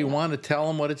 Somebody want to tell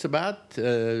him what it's about?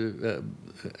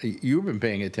 You've been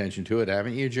paying attention to it,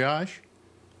 haven't you, Josh?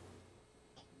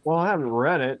 Well, I haven't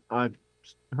read it. I've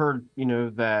heard,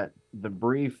 that the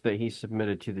brief that he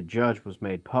submitted to the judge was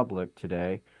made public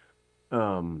today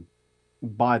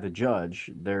by the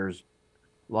judge. There's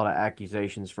a lot of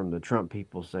accusations from the Trump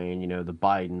people saying, the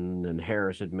Biden and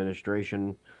Harris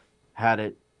administration had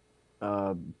it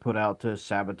put out to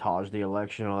sabotage the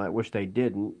election and all that, which they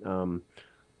didn't.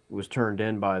 It was turned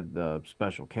in by the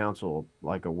special counsel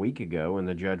like a week ago, and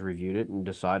the judge reviewed it and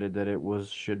decided that it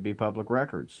should be public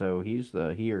record. So he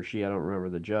or she, I don't remember,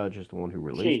 the judge is the one who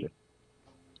released it.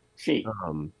 She.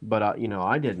 But I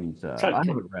didn't. I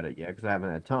haven't read it yet because I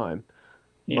haven't had time.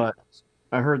 Yeah. But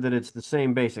I heard that it's the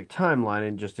same basic timeline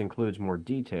and just includes more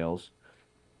details.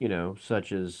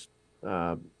 such as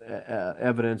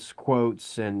evidence,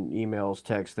 quotes, and emails,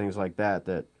 texts, things like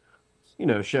that,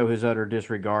 show his utter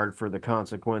disregard for the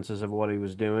consequences of what he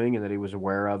was doing and that he was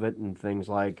aware of it, and things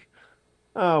like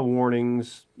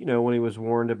warnings. When he was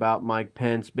warned about Mike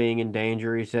Pence being in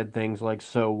danger, he said things like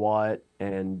 "so what,"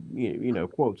 and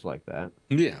quotes like that.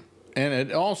 Yeah, and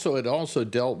it also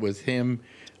dealt with him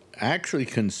actually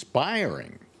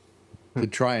conspiring to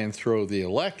try and throw the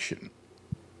election,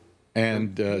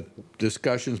 and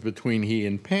discussions between he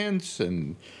and Pence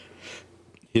and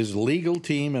his legal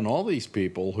team and all these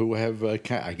people who have, I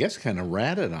guess, kind of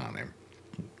ratted on him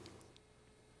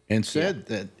and said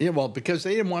that, because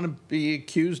they didn't want to be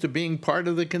accused of being part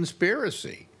of the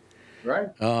conspiracy. Right.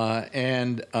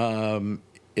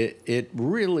 It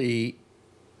really,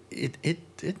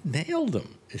 it nailed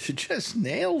him. It just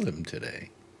nailed him today.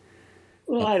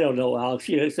 Well, I don't know, Alex.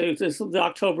 So it's the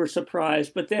October surprise,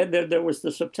 but then there was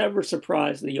the September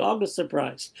surprise, the August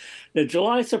surprise, the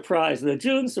July surprise, the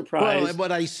June surprise. Well,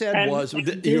 what I said was,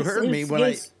 you heard me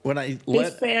when I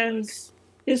let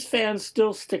his fans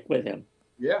still stick with him.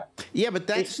 Yeah. Yeah, but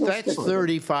that's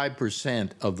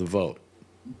 35% of the vote.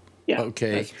 Yeah.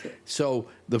 Okay. That's true. So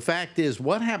the fact is,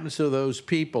 what happens to those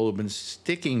people who've been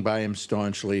sticking by him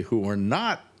staunchly, who are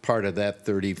not part of that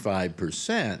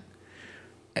 35%,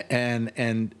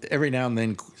 and every now and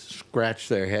then scratch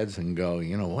their heads and go,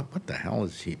 what the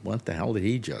hell did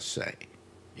he just say?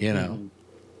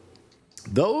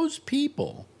 Those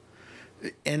people.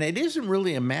 And it isn't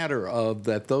really a matter of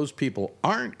that those people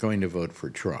aren't going to vote for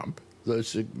Trump.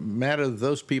 It's a matter that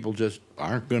those people just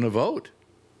aren't going to vote.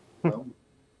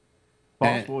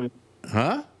 Possible.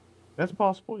 Huh? That's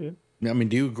possible, yeah. I mean,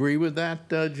 do you agree with that,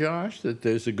 Josh? That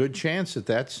there's a good chance that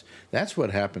that's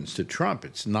what happens to Trump.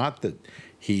 It's not that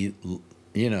he,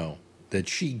 that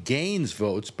she gains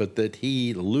votes, but that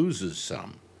he loses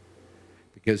some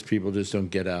because people just don't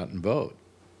get out and vote.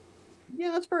 Yeah,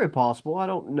 that's very possible. I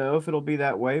don't know if it'll be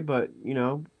that way, but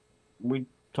we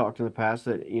talked in the past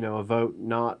that a vote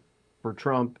not for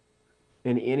Trump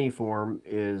in any form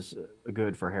is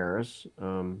good for Harris.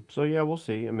 So yeah, we'll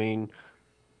see. I mean,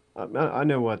 I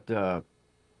know what Tom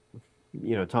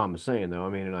is saying, though. I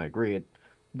mean, and I agree. It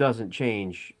doesn't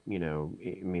change. I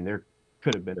mean, there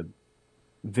could have been a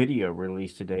video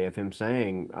released today of him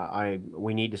saying,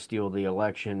 we need to steal the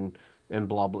election and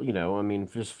blah blah. I mean,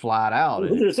 just flat out.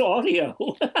 There's audio.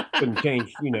 Couldn't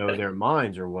change, their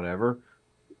minds or whatever.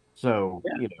 So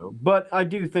but I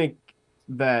do think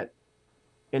that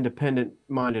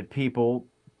independent-minded people,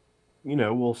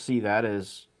 will see that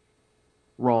as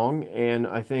wrong. And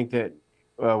I think that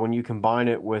when you combine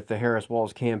it with the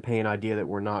Harris-Walz campaign idea that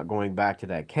we're not going back to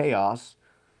that chaos,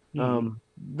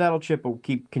 that'll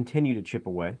continue to chip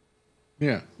away.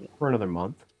 Yeah. For another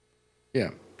month.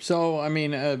 Yeah. So, I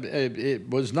mean, it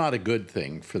was not a good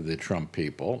thing for the Trump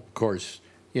people. Of course,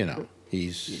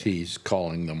 he's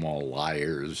calling them all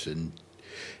liars, and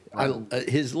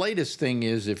his latest thing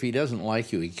is, if he doesn't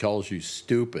like you, he calls you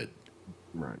stupid.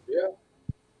 Right. Yeah.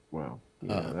 Wow.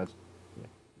 Yeah, that's. Yeah.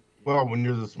 Well, when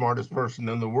you're the smartest person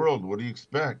in the world, what do you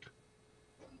expect?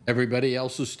 Everybody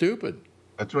else is stupid.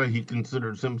 That's right. He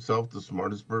considers himself the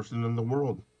smartest person in the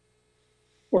world.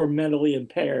 Or mentally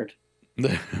impaired.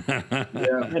 Yeah.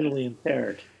 Mentally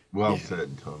impaired. Well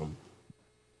said, Tom.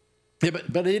 Yeah,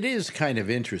 but it is kind of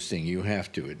interesting, you have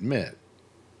to admit,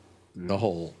 the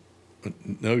whole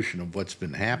notion of what's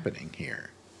been happening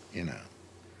here, Yeah.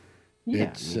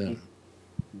 It's,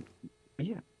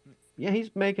 yeah, he's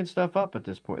making stuff up at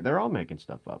this point. They're all making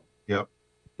stuff up. Yep.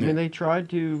 I mean, they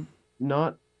tried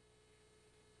not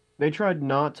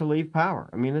to leave power.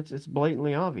 I mean, it's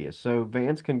blatantly obvious. So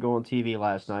Vance can go on TV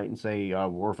last night and say,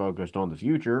 we're focused on the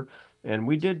future, and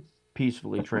we did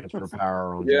peacefully transfer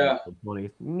power on January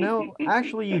 20th. No,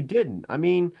 actually you didn't. I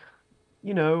mean,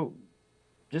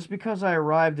 just because I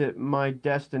arrived at my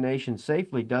destination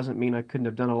safely doesn't mean I couldn't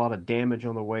have done a lot of damage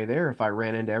on the way there if I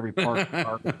ran into every part.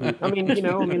 I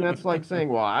mean, that's like saying,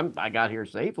 well, I got here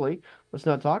safely. Let's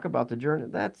not talk about the journey.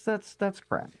 That's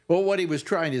crap. Well, what he was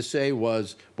trying to say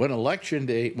was, when election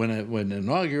day, when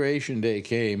inauguration day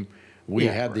came, we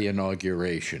had the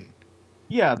inauguration.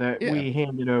 Yeah, we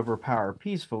handed over power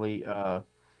peacefully.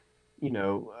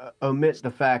 Omit the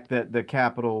fact that the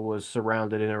Capitol was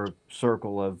surrounded in a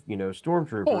circle of,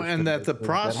 stormtroopers. Oh, and that the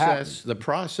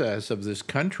process of this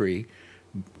country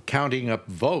counting up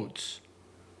votes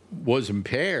was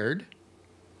impaired.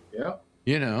 Yeah.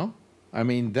 I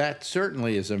mean, that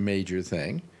certainly is a major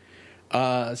thing.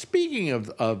 Speaking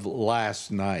of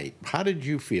last night, how did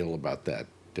you feel about that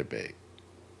debate?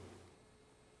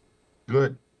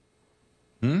 Good.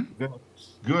 Hmm?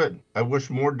 Good. I wish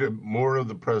more of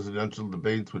the presidential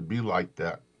debates would be like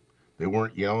that. They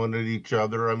weren't yelling at each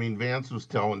other. I mean, Vance was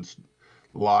telling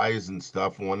lies and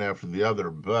stuff one after the other,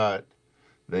 but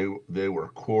they were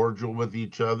cordial with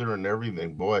each other and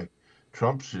everything. Boy,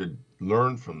 Trump should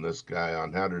learn from this guy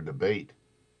on how to debate.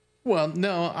 Well,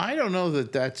 no, I don't know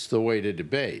that that's the way to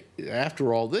debate.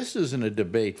 After all, this isn't a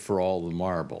debate for all the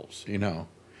marbles, you know.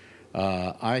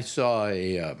 I saw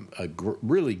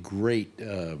really great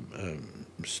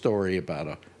story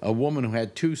about a woman who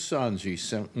had two sons. She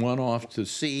sent one off to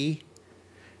sea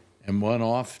and one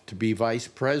off to be vice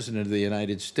president of the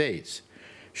United States.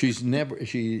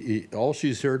 All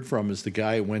she's heard from is the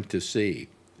guy who went to sea,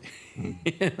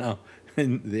 you know,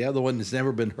 and the other one has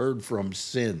never been heard from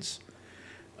since.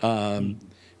 The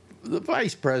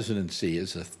vice presidency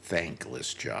is a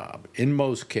thankless job in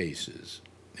most cases.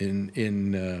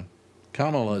 In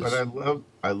Kamala's, But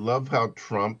I love how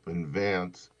Trump and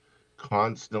Vance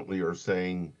constantly are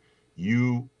saying,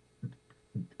 "You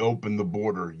opened the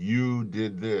border, you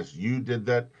did this, you did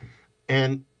that,"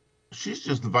 and she's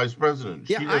just the vice president.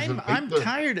 yeah, She doesn't I'm make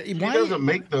tired. she doesn't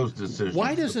make those decisions.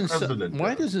 Why The doesn't president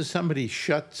why does. doesn't somebody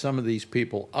shut some of these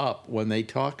people up when they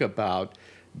talk about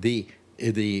the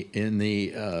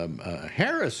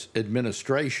Harris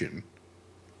administration?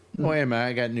 Wait a minute,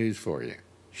 I got news for you.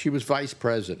 She was vice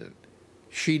president.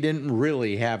 She didn't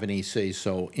really have any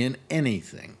say-so in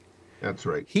anything. That's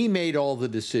right. He made all the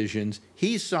decisions.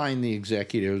 He signed the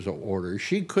executive orders.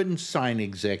 She couldn't sign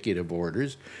executive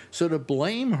orders. So to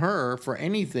blame her for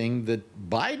anything that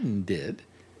Biden did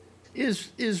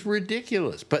is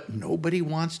ridiculous. But nobody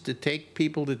wants to take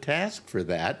people to task for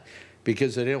that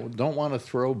because they don't want to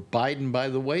throw Biden by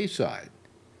the wayside.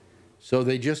 So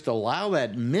they just allow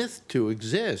that myth to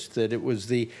exist that it was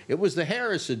the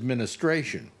Harris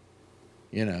administration,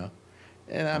 you know.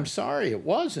 And I'm sorry, it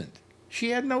wasn't. She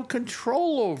had no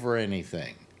control over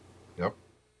anything. Yep.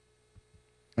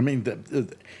 I mean,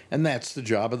 and that's the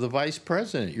job of the vice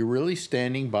president. You're really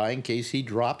standing by in case he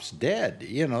drops dead.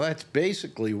 You know, that's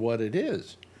basically what it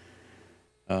is.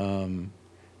 But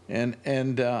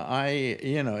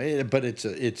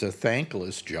it's a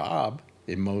thankless job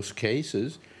in most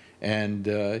cases. And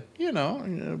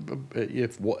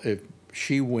if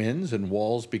she wins and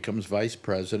Walz becomes vice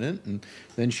president, and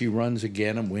then she runs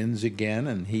again and wins again,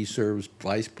 and he serves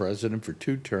vice president for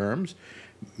 2 terms,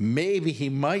 maybe he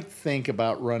might think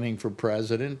about running for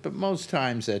president, but most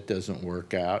times that doesn't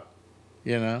work out,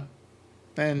 you know.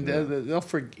 And they'll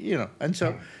forget, you know. And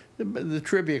so the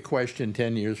trivia question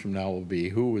 10 years from now will be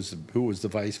who was the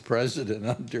vice president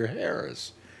under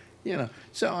Harris, you know.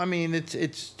 So I mean,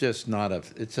 it's just not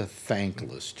it's a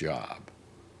thankless job.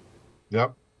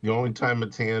 Yep. The only time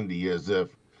it's handy is if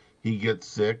he gets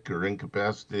sick or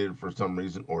incapacitated for some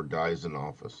reason or dies in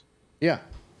office. Yeah,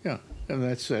 yeah, and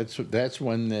that's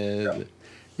when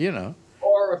you know.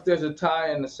 Or if there's a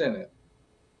tie in the Senate.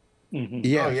 Mm-hmm.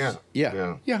 Yes, Oh,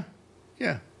 yeah.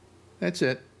 Yeah. That's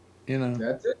it. You know.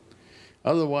 That's it.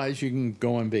 Otherwise, you can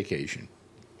go on vacation.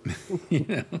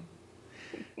 You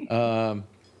know.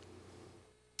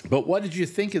 But what did you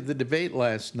think of the debate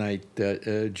last night,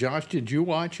 Josh? Did you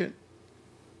watch it?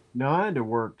 No, I had to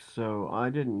work, so I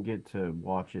didn't get to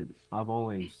watch it. I've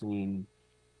only seen,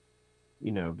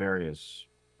 various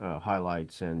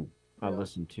highlights, and I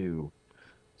listened to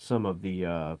some of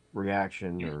the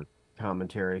reaction or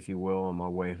commentary, if you will, on my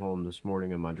way home this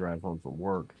morning on my drive home from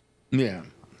work. Yeah.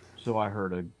 So I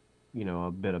heard a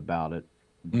bit about it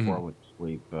before I went to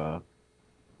sleep. The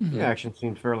action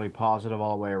seemed fairly positive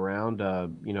all the way around.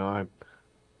 My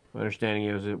understanding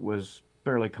is it was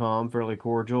fairly calm, fairly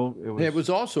cordial. It was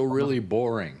also really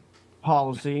boring.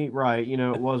 Policy, right.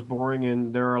 It was boring,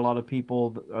 and there are a lot of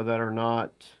people that are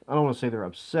not, I don't want to say they're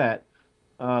upset.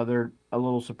 They're a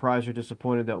little surprised or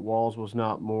disappointed that Walz was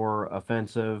not more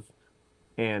offensive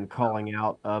and calling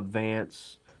out of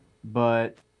Vance.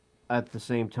 But at the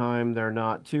same time, they're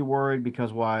not too worried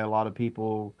because why a lot of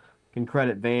people can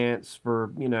credit Vance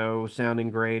for,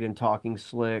 sounding great and talking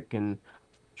slick and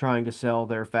trying to sell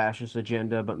their fascist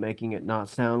agenda, but making it not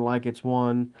sound like it's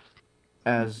one.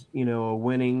 As, a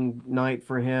winning night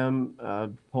for him,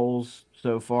 polls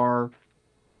so far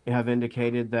have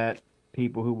indicated that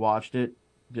people who watched it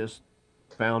just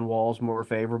found Walz more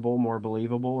favorable, more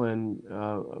believable, and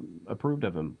approved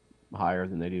of him higher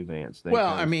than they do Vance.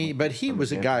 Well, I mean, but he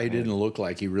was a guy who didn't look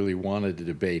like he really wanted to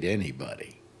debate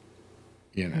anybody.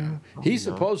 He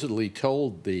supposedly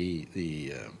told the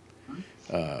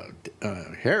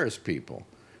Harris people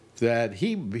that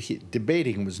he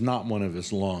debating was not one of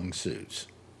his long suits,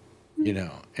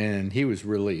 and he was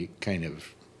really kind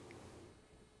of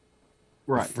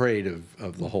afraid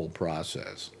of the whole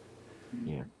process.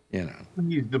 Yeah. You know,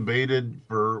 He's debated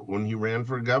for when he ran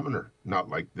for governor. Not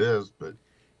like this, but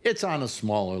it's on a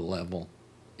smaller level.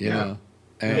 You Yeah. know.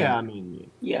 And Yeah, I mean,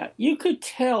 Yeah, you could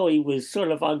tell he was sort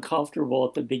of uncomfortable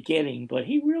at the beginning, but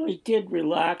he really did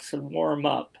relax and warm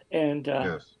up. And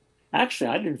yes, actually,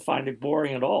 I didn't find it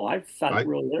boring at all. I found I it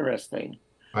really interesting.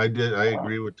 I did. I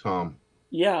agree with Tom.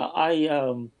 Yeah,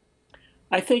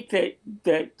 I think that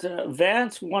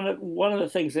Vance, one of the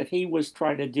things that he was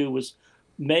trying to do was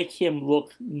make him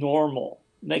look normal,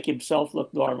 make himself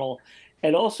look normal,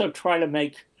 and also try to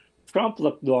make Trump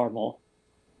look normal,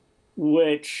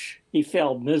 which he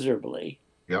failed miserably.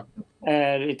 Yep.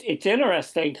 And it's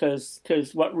interesting because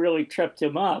what really tripped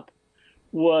him up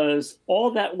was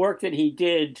all that work that he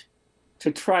did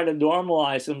to try to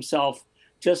normalize himself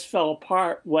just fell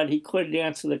apart when he couldn't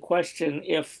answer the question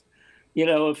if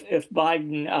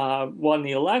Biden won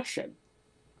the election,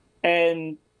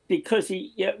 and because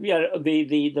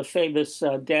the famous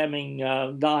damning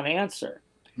non-answer,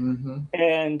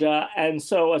 and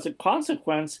so as a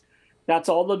consequence, that's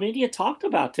all the media talked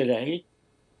about today,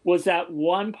 was that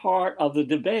one part of the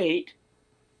debate,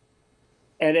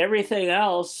 and everything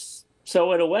else.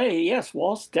 So in a way, yes,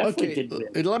 Walsh definitely did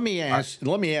win. Let me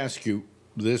ask you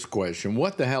this question: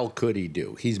 what the hell could he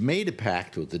do? He's made a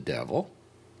pact with the devil,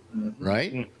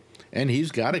 right? And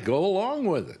he's got to go along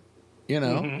with it, you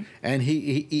know. And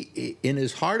he, in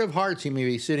his heart of hearts, he may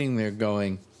be sitting there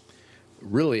going,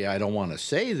 "Really, I don't want to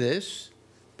say this,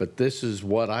 but this is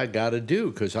what I got to do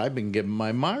because I've been given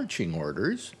my marching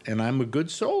orders, and I'm a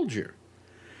good soldier."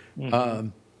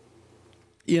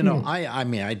 You know, I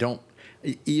mean, I don't.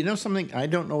 You know something? I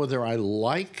don't know whether I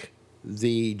like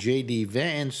the J.D.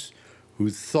 Vance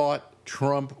who thought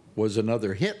Trump was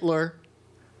another Hitler,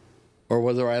 or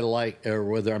whether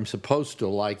I'm supposed to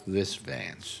like this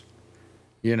Vance.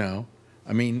 You know,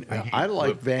 I mean, I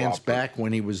liked Vance back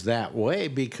when he was that way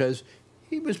because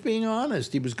he was being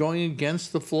honest. He was going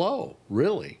against the flow,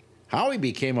 really. How he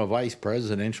became a vice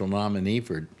presidential nominee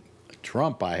for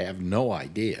Trump, I have no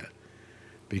idea.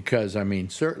 Because, I mean,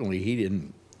 certainly he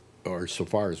didn't, or so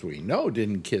far as we know,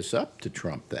 didn't kiss up to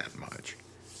Trump that much.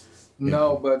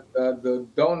 No, but the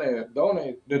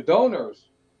donors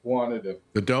wanted him.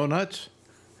 The donuts?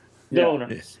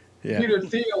 Donors. Yeah. Peter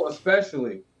Thiel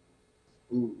especially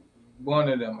who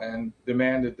wanted him and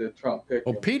demanded that Trump pick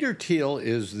Well, him. Peter Thiel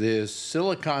is this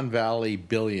Silicon Valley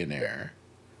billionaire.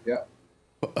 Yeah.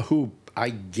 Who I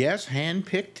guess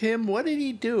handpicked him. What did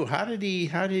he do? How did he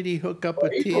hook up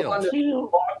with He Thiel?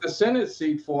 bought the Senate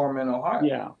seat for him in Ohio.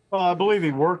 Yeah. well, I believe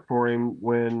he worked for him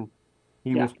when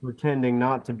he was pretending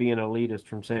not to be an elitist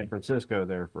from San Francisco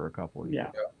there for a couple of years.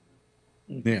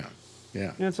 Yeah.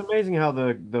 Yeah. And it's amazing how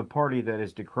the party that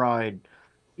has decried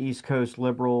East Coast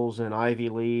liberals and Ivy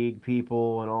League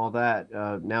people and all that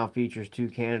now features two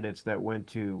candidates that went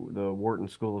to the Wharton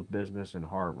School of Business and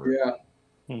Harvard.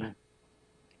 Yeah.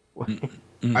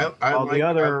 I While like the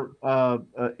other,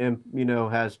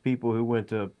 has people who went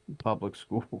to public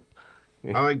school.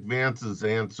 I like Vance's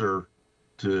answer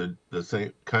to the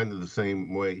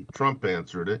same way Trump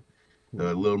answered it,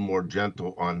 a little more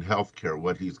gentle on health care,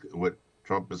 what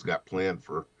Trump has got planned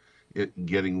for it,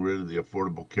 getting rid of the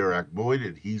Affordable Care Act. Boy,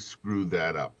 did he screw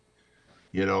that up.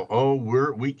 You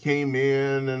know, we came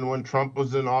in, and when Trump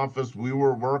was in office, we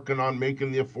were working on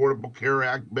making the Affordable Care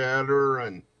Act better.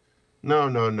 And no.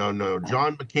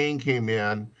 John McCain came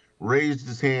in, raised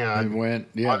his hand, And went,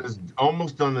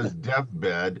 almost on his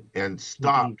deathbed, and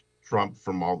stopped Trump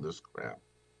from all this crap.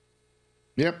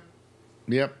 Yep.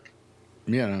 You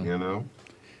know.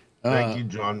 Thank you,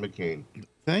 John McCain.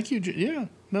 Thank you. Yeah.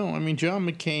 No, I mean, John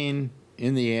McCain,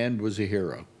 in the end, was a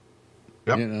hero.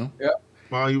 Yep. You know? Yep.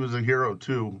 Well, he was a hero,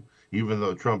 too, even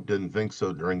though Trump didn't think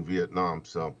so during Vietnam,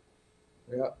 so.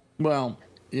 Yeah. Well,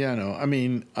 I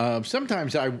mean,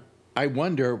 sometimes I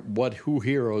wonder who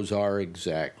heroes are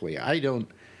exactly. I don't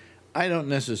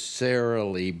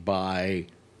necessarily buy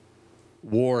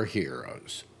war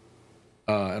heroes,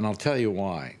 and I'll tell you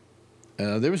why.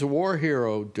 There was a war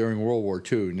hero during World War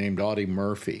II named Audie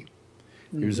Murphy.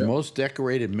 He was the most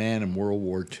decorated man in World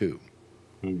War II.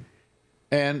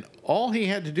 And all he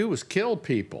had to do was kill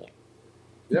people.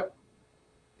 Yep.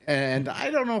 And I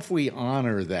don't know if we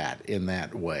honor that in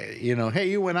that way. You know, hey,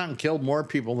 you went out and killed more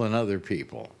people than other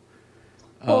people.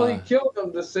 Well, he killed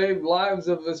them to save lives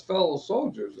of his fellow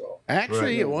soldiers, though.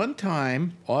 Actually, at one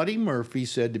time, Audie Murphy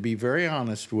said, to be very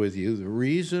honest with you, the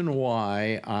reason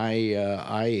why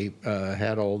I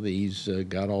had all these,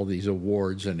 got all these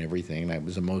awards and everything, and I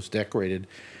was the most decorated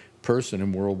person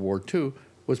in World War II,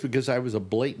 was because I was a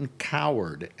blatant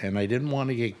coward and I didn't want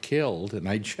to get killed, and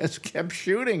I just kept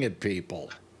shooting at people.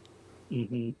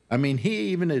 I mean, he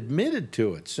even admitted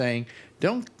to it, saying,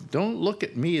 "Don't look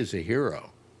at me as a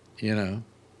hero," you know.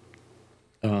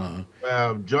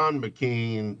 John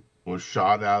McCain was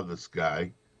shot out of the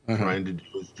sky trying to do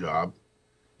his job.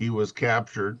 He was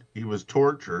captured. He was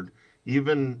tortured.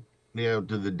 Even to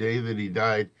the day that he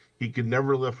died, he could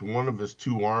never lift one of his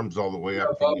two arms all the way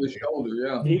up Above his shoulder,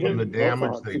 yeah. from the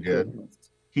damage they did.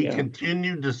 He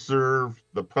continued to serve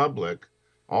the public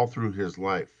all through his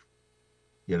life.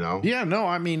 You know? Yeah, no,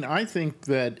 I mean, I think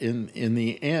that in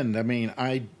the end, I mean,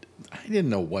 I didn't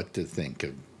know what to think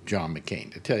of John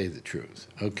McCain, to tell you the truth,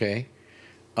 okay?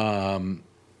 But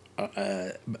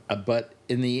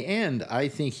in the end, I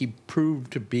think he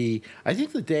proved to be, I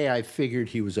think the day I figured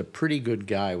he was a pretty good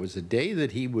guy was the day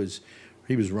that he was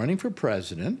running for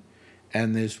president,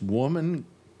 and this woman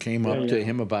came up to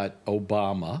him about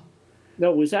Obama.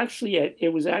 No, it was actually at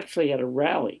a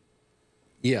rally.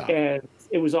 Yeah. And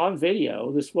it was on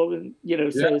video. This woman,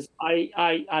 says,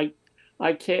 I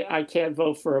can't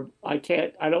vote for I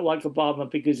don't like Obama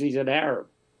because he's an Arab.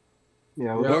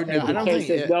 Yeah, I don't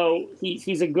think no,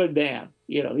 he's a good man.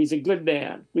 He's a good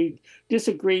man. We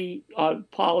disagree on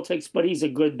politics, but he's a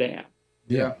good man.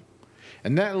 Yeah.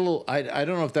 And that little, I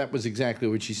don't know if that was exactly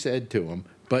what she said to him,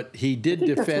 but he did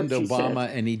defend Obama,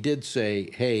 and he did say,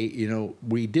 hey,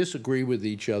 we disagree with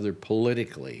each other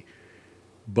politically,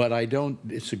 but I don't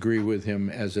disagree with him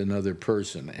as another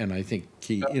person. And I think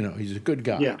he's a good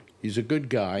guy. Yeah. He's a good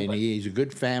guy, and he's a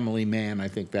good family man. I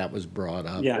think that was brought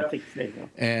up. Yeah, I think so.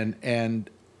 And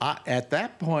at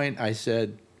that point, I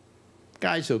said,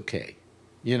 guy's okay.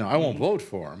 I won't vote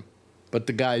for him, but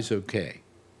the guy's okay.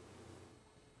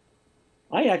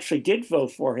 I actually did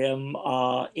vote for him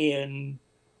in,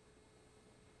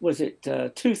 was it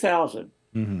 2000?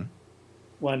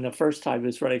 When the first time he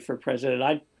was running for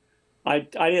president. I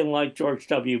didn't like George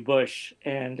W. Bush,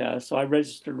 and so I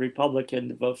registered Republican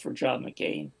to vote for John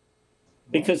McCain.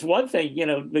 Because one thing,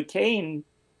 McCain,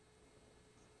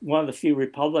 one of the few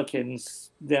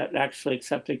Republicans that actually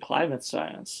accepted climate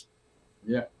science.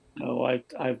 Yeah. So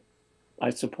I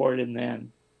supported him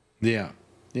then. Yeah.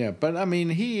 Yeah, but I mean,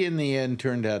 he in the end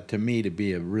turned out to me to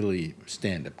be a really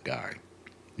stand-up guy,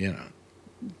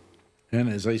 And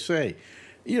as I say,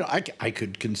 I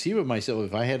could conceive of myself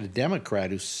if I had a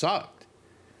Democrat who sucked.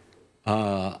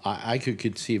 I could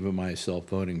conceive of myself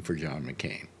voting for John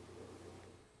McCain,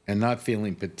 and not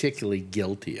feeling particularly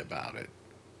guilty about it.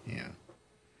 Yeah.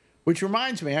 Which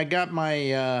reminds me, I got my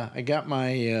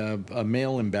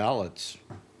mail-in ballots.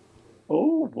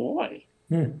 Oh boy.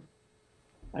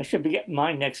 I should be getting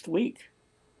mine next week.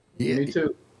 Yeah, me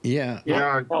too. Yeah.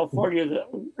 California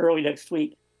early next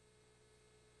week.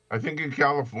 I think in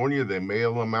California they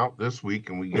mail them out this week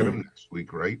and we get them next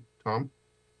week, right, Tom?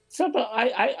 So, but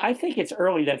I think it's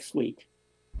early next week.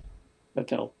 But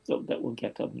that we'll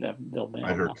get them. They'll mail.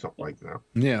 I heard something like that.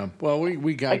 Yeah. Well,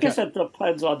 we got. I guess it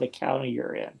depends on the county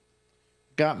you're in.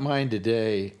 Got mine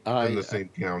today. In the same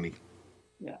county.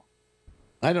 Yeah.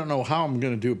 I don't know how I'm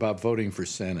going to do about voting for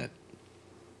Senate.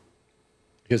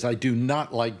 Because I do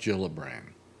not like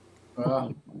Gillibrand.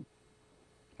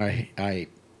 I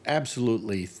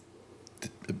absolutely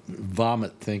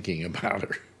vomit thinking about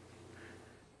her.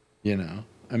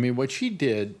 I mean, what she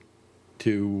did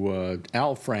to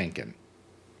Al Franken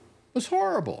was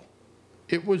horrible.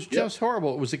 It was just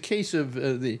horrible. It was a case of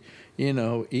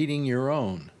eating your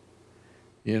own.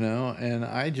 And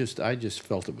I just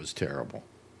felt it was terrible.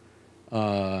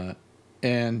 I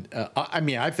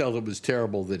mean, I felt it was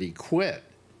terrible that he quit.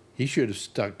 He should have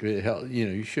stuck.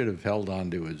 He should have held on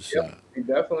to his. He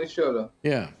definitely should have.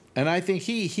 Yeah, and I think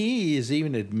he has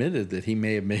even admitted that he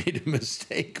may have made a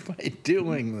mistake by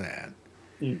doing that.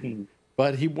 Mm-hmm.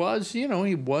 But he was, he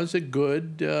was a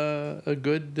good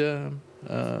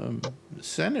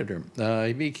senator.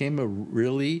 He became a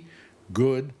really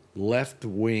good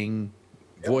left-wing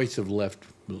voice of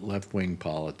left-wing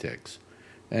politics,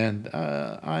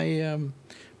 and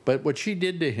but what she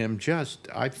did to him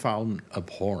I found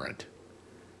abhorrent.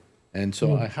 And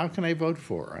so how can I vote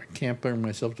for her? I can't bring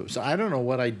myself to. So I don't know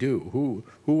what I do.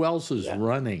 Who else is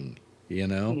running? Yeah,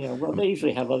 well, they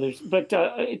usually have others, but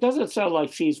it doesn't sound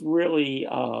like she's really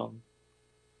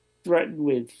threatened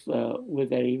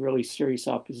with any really serious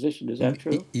opposition. Is that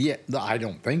true? Yeah, I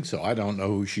don't think so. I don't know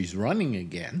who she's running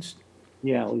against.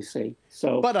 Yeah, we see.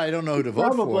 So, but I don't know who to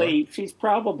vote for. She's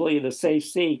probably in a safe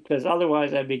seat, because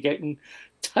otherwise I'd be getting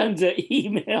tons of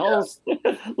emails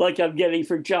like I'm getting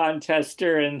for John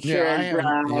Tester and Sharon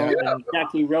Brown and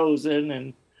Jackie Rosen,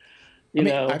 and You I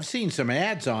mean, know, I've seen some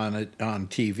ads on it on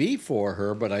TV for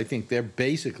her, but I think they're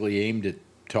basically aimed at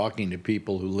talking to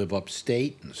people who live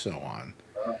upstate and so on.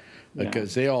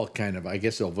 Because they all kind of, I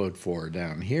guess they'll vote for her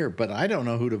down here, but I don't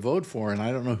know who to vote for, and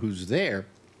I don't know who's there.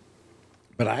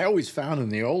 But I always found in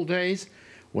the old days,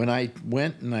 when I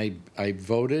went and I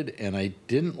voted and I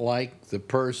didn't like the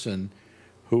person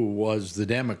who was the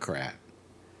Democrat,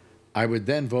 I would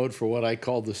then vote for what I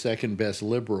called the second best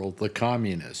liberal, the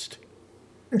communist.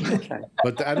 okay.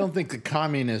 But I don't think the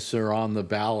communists are on the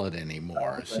ballot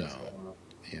anymore, so,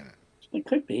 you know. It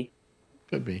could be.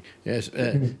 Could be. Yes.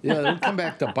 Yeah, they'll come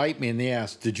back to bite me in the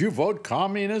ass. Did you vote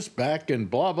communist back in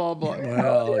blah, blah, blah?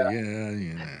 Well,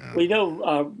 yeah. We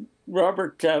know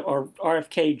Robert or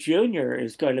RFK Jr.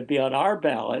 is going to be on our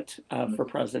ballot for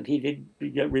president. He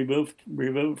did get removed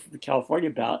from the California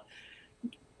ballot.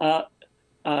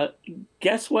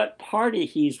 Guess what party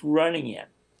he's running in?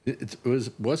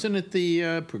 Wasn't it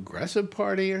the Progressive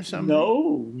Party or something?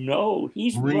 No,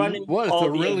 he's running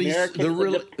called the American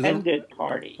Independent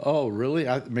Party. Oh, really?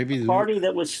 Maybe the party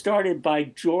that was started by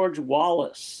George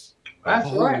Wallace.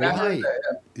 That's right. Right.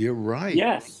 You're right.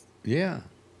 Yes. Yeah.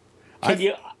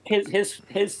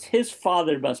 His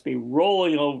father must be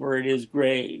rolling over in his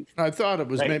grave. I thought it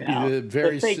was right maybe now. the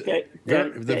very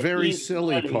That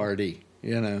silly running. party,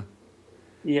 you know.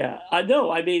 Yeah, I know.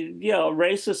 I mean, a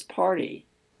racist party,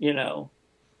 you know.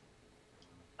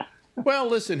 Well,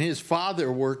 listen, his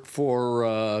father worked for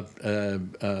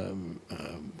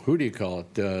who do you call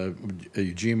it?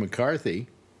 Eugene McCarthy.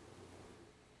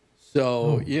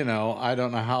 So you know, I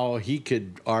don't know how he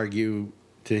could argue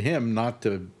to him not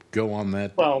to go on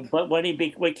that. Well, but when he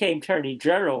became Attorney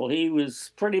General, he was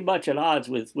pretty much at odds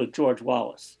with George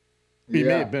Wallace. He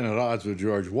may have been at odds with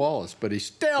George Wallace, but he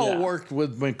still worked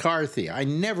with McCarthy. I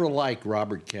never liked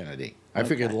Robert Kennedy. I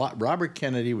figured Robert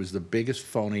Kennedy was the biggest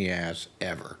phony ass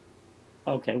ever.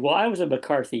 Okay, well, I was a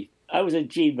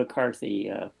Gene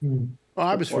McCarthy. Well,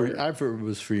 I was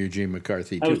for Eugene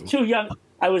McCarthy too. I was too young.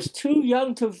 I was too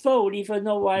young to vote, even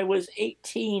though I was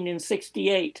 18 in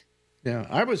 '68. Yeah,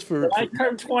 I was for. When I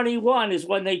turned 21 is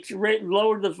when they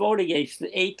lowered the voting age to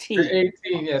 18.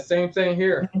 18, yeah, same thing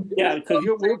here. Yeah, because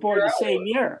we were born the same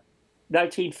year,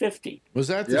 1950. Was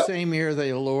that the same year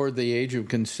they lowered the age of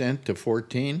consent to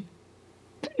 14?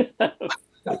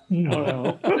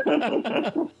 No.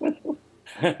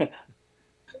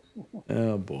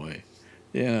 Oh boy,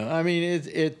 yeah. I mean,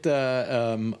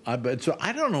 but so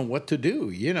I don't know what to do.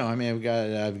 You know, I mean,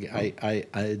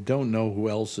 I don't know who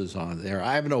else is on there.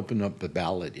 I haven't opened up the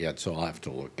ballot yet, so I'll have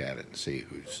to look at it and see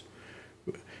who's.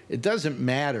 It doesn't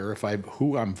matter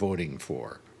who I'm voting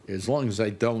for, as long as I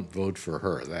don't vote for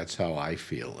her. That's how I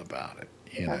feel about it.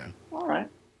 You know. All right.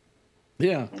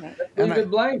 Yeah. Leave it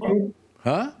blank.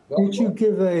 Huh? Did you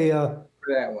give a?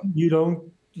 For that one. You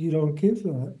don't give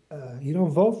you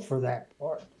don't vote for that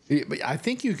part. I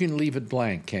think you can leave it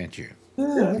blank, can't you?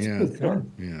 Yeah, that's good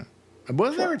thing. Yeah.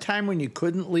 Was there a time when you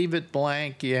couldn't leave it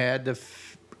blank? You had to,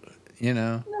 you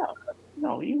know.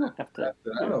 No, you don't have to.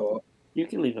 I know. You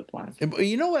can leave it blank.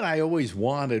 You know what I always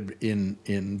wanted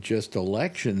in just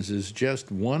elections is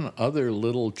just one other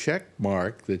little check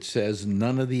mark that says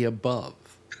none of the above.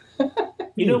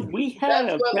 You know, we had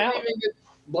That's a what ballot. leaving it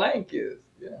blank is.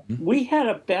 Yeah. We had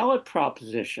a ballot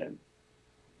proposition.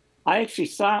 I actually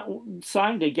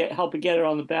signed to help get it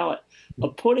on the ballot,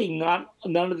 of putting none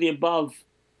of the above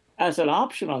as an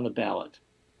option on the ballot.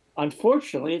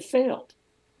 Unfortunately, it failed.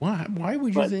 Why? Why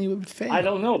would you think it would fail? I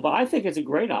don't know, but I think it's a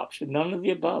great option. None of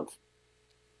the above.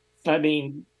 I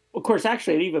mean, of course,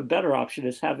 actually, an even better option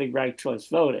is having ranked choice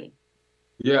voting.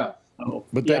 Yeah. So,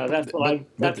 that's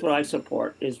what I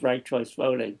support is ranked choice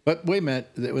voting. But wait a minute,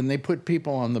 when they put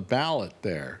people on the ballot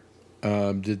there,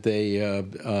 did they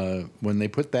when they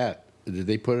put that? Did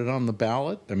they put it on the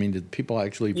ballot? I mean, did people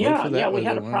actually vote for that? Yeah, we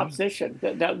had a proposition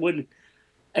that would.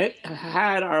 It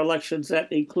had our elections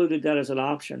that included that as an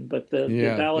option, but the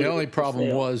ballot. The only problem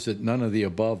was that none of the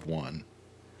above won.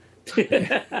 No,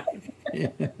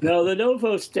 the no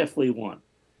votes definitely won.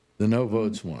 The no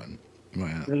votes won.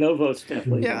 Wow. The no votes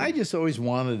definitely won. I just always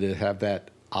wanted to have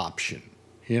that option,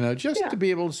 just to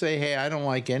be able to say, hey, I don't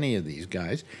like any of these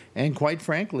guys. And quite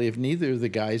frankly, if neither of the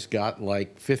guys got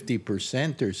like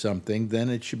 50% or something, then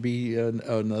it should be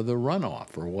another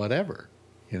runoff or whatever,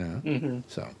 Mm-hmm.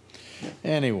 So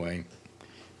anyway,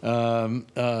 how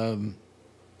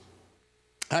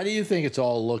do you think it's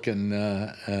all looking,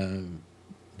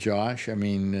 Josh? I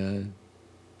mean,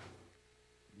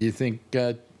 do you think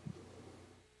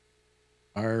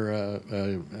our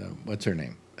what's her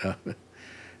name?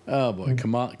 Oh boy,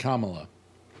 Kamala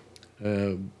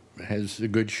has a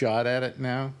good shot at it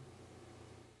now.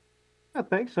 I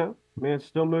think so. I mean, it's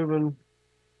still moving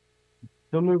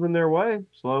their way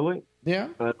slowly. Yeah.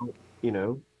 I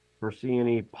don't, foresee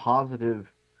any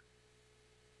positive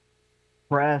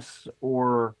press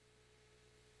or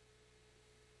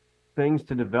things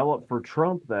to develop for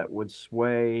Trump that would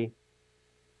sway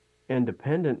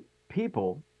independent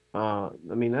people. I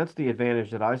mean, that's the advantage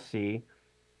that I see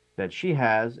that she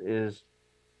has is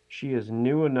she is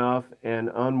new enough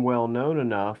and unwell known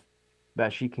enough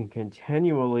that she can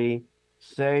continually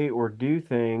say or do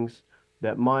things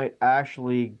that might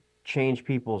actually change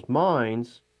people's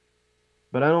minds.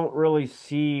 But I don't really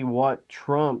see what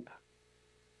Trump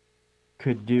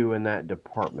could do in that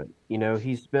department.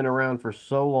 He's been around for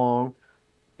so long,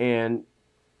 and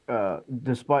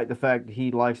despite the fact that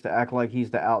he likes to act like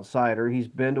he's the outsider, he's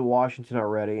been to Washington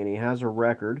already, and he has a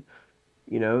record,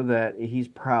 that he's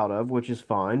proud of, which is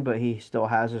fine, but he still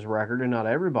has his record, and not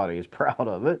everybody is proud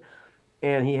of it.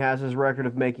 And he has his record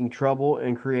of making trouble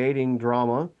and creating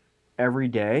drama every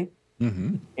day.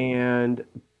 Mm-hmm. And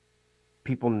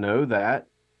people know that.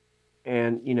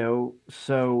 And,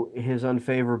 so his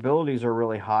unfavorabilities are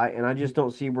really high, and I just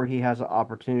don't see where he has an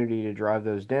opportunity to drive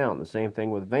those down. The same thing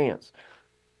with Vance,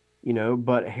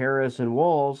 but Harris and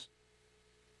Walz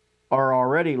are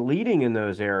already leading in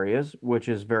those areas, which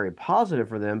is very positive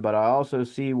for them. But I also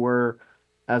see where,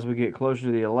 as we get closer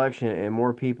to the election and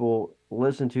more people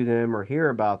listen to them or hear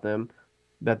about them,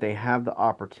 that they have the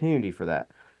opportunity for that.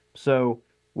 So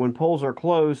when polls are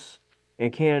close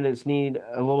and candidates need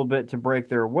a little bit to break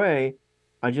their way,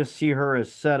 I just see her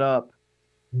as set up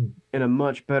in a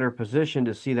much better position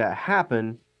to see that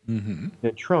happen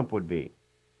than Trump would be.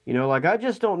 I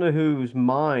just don't know whose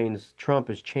minds Trump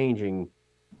is changing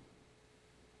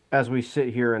as we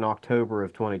sit here in October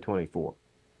of 2024.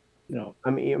 I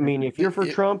mean, if you're for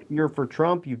Trump, you're for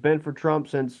Trump. You've been for Trump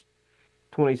since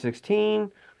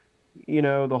 2016.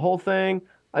 The whole thing.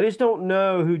 I just don't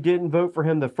know who didn't vote for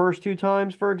him the first two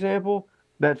times, for example,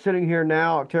 that's sitting here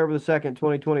now, October the 2nd,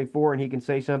 2024, and he can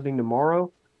say something tomorrow,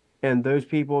 and those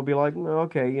people will be like,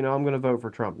 okay, I'm going to vote for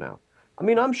Trump now. I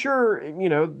mean, I'm sure,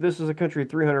 this is a country of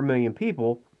 300 million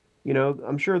people.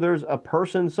 I'm sure there's a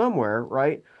person somewhere,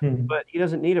 right? But he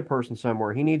doesn't need a person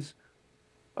somewhere. He needs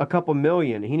a couple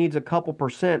million. He needs a couple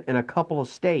percent in a couple of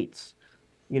states,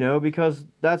 because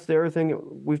that's the other thing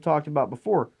that we've talked about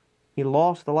before. He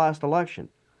lost the last election.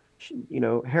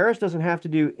 Harris doesn't have to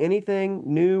do anything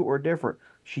new or different.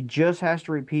 She just has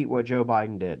to repeat what Joe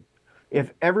Biden did.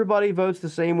 If everybody votes the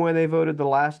same way they voted the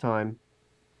last time,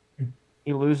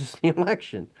 he loses the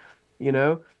election,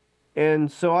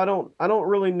 And so I don't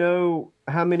really know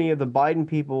how many of the Biden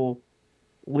people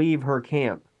leave her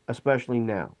camp, especially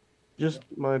now. Just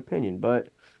my opinion, but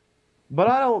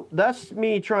I don't. That's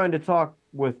me trying to talk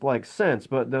with like sense,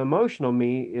 but the emotional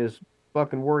me is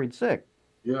fucking worried sick.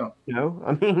 Yeah.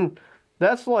 I mean,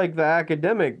 that's like the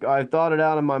academic. I thought it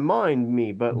out in my mind,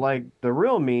 me, but like the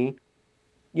real me,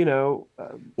 well,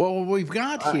 what we've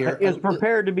got here is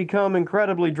prepared to become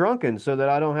incredibly drunken so that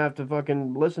I don't have to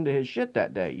fucking listen to his shit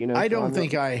that day. I don't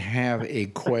think I have a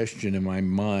question in my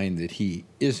mind that he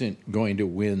isn't going to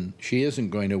win. She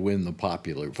isn't going to win the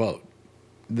popular vote.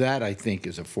 That I think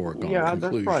is a foregone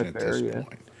conclusion at this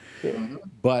point. Yeah.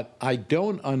 But I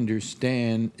don't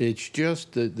understand. It's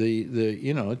just the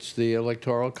it's the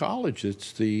Electoral College.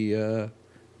 It's the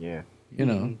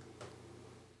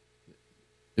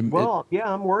Well,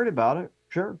 I'm worried about it.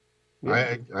 Sure.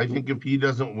 Yeah. I think if he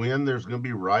doesn't win, there's going to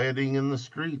be rioting in the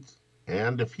streets,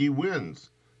 and if he wins,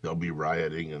 there'll be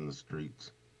rioting in the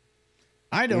streets.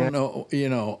 I don't know.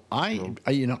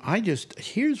 I just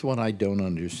here's what I don't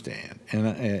understand, and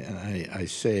I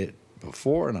say it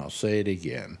before and I'll say it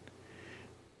again.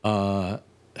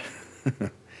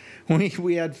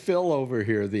 We had Phil over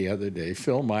here the other day.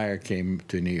 Phil Meyer came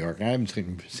to New York. I haven't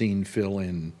seen Phil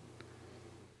in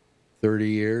 30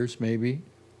 years, maybe.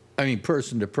 I mean,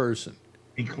 person to person.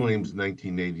 He claims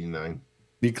 1989.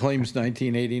 He claims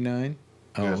 1989?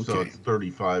 Oh, yeah, okay. So it's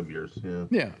 35 years, yeah.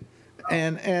 Yeah.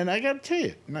 And I got to tell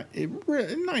you,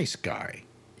 nice guy.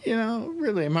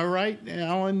 Really, am I right,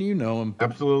 Alan? You know him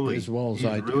absolutely as well as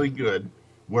I do. He's really good.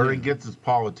 Where he gets his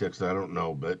politics, I don't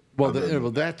know, but well,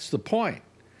 that's the point.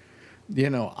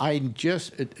 I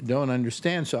just don't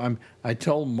understand. So I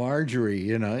told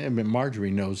Marjorie,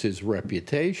 Marjorie knows his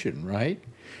reputation, right?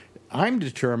 I'm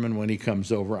determined when he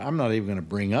comes over, I'm not even going to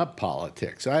bring up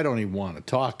politics. I don't even want to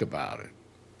talk about it.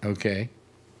 Okay?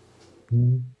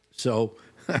 So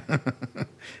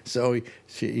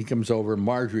he comes over.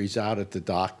 Marjorie's out at the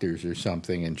doctor's or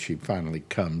something, and she finally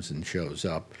comes and shows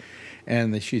up.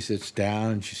 And then she sits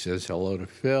down and she says hello to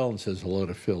Phil and says hello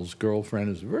to Phil's girlfriend,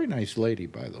 who's a very nice lady,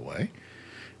 by the way.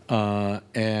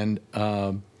 and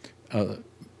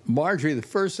Marjorie, the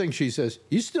first thing she says,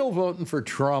 "You still voting for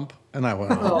Trump?" And I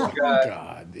went, "Oh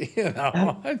God, you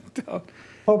know, I don't."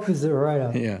 Hope is the right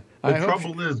up. Yeah, The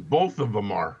trouble is, both of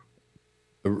them are.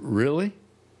 Really?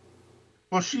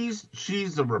 Well,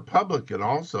 she's a Republican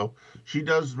also. She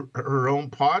does her own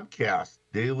podcast,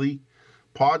 daily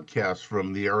podcast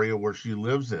from the area where she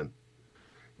lives in,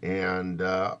 and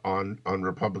on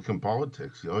Republican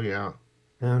politics. Oh yeah.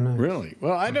 Oh, nice. Really?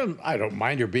 Well, I don't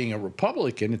mind her being a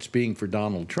Republican. It's being for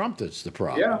Donald Trump that's the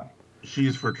problem. Yeah.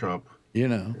 She's for Trump. You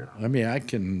know, I mean, I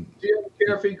can. Do you ever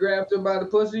care if he grabs her by the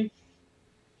pussy?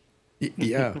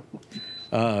 Yeah.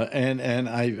 And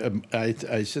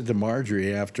I said to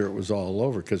Marjorie after it was all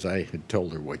over, because I had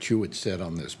told her what you had said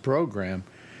on this program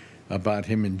about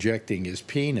him injecting his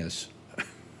penis.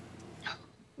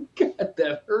 God,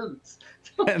 that hurts.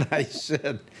 And I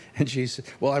said, and she said,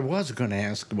 "Well, I was going to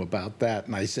ask him about that."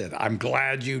 And I said, "I'm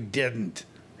glad you didn't."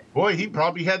 Boy, he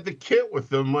probably had the kit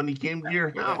with him when he came to your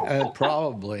house.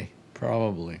 Probably.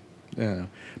 Yeah.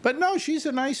 But no, she's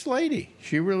a nice lady.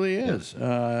 She really is.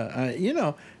 You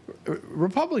know,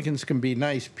 Republicans can be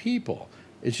nice people.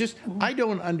 It's just, I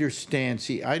don't understand.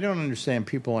 See, I don't understand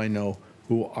people I know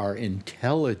who are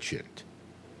intelligent,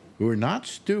 who are not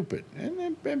stupid.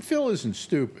 And Phil isn't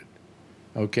stupid,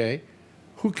 okay?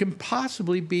 Who can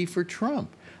possibly be for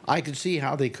Trump. I could see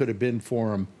how they could have been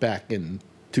for him back in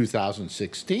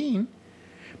 2016.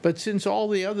 But since all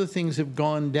the other things have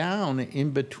gone down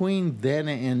in between then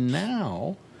and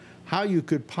now, how you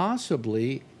could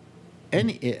possibly,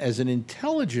 as an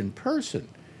intelligent person,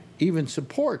 even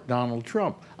support Donald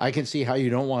Trump. I can see how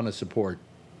you don't want to support,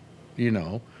 you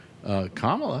know,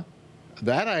 Kamala.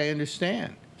 That I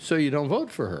understand. So you don't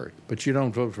vote for her, but you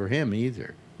don't vote for him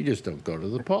either. You just don't go to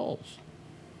the polls,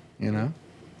 you know?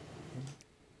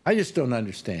 I just don't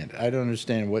understand. I don't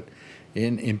understand what,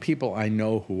 in people I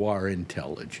know who are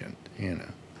intelligent, you know,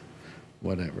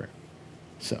 whatever.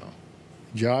 So,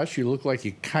 Josh, you look like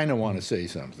you kind of want to say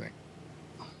something.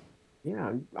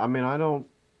 Yeah, I mean, I don't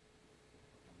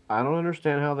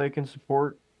understand how they can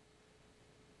support,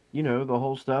 you know, the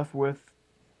whole stuff with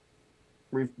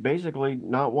basically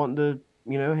not wanting to,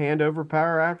 you know, hand over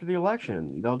power after the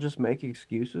election. They'll just make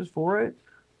excuses for it.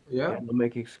 Yeah. And they'll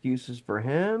make excuses for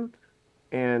him.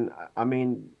 And I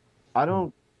mean,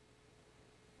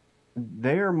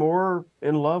 they are more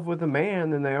in love with a man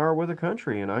than they are with a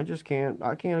country. And I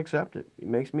can't accept it. It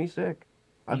makes me sick.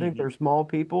 I think they're small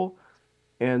people.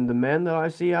 And the men that I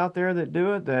see out there that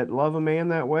do it, that love a man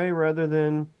that way rather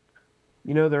than,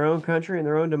 you know, their own country and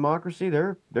their own democracy,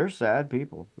 they're sad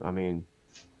people. I mean,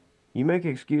 you make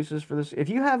excuses for this. If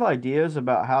you have ideas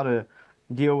about how to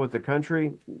deal with the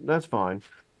country, that's fine.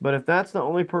 But if that's the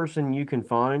only person you can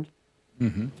find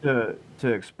to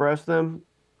express them,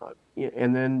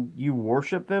 and then you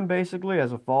worship them basically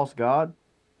as a false god,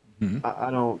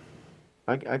 I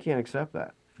can't accept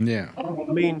that. Yeah.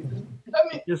 I mean,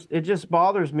 it just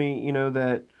bothers me, you know,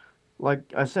 that, like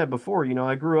I said before, you know,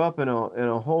 I grew up in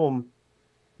a home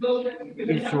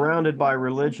surrounded by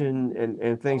religion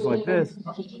and things like this.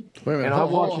 Wait a minute. And I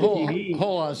watch TV.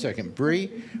 Hold on a second.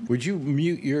 Bree, would you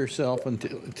mute yourself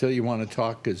until you want to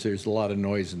talk? Because there's a lot of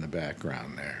noise in the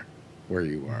background there where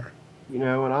you are. You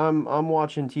know, and I'm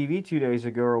watching TV 2 days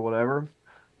ago or whatever,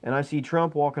 and I see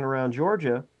Trump walking around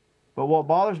Georgia. But what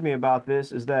bothers me about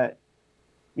this is that,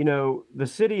 you know, the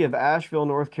city of Asheville,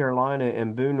 North Carolina,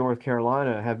 and Boone, North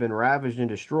Carolina have been ravaged and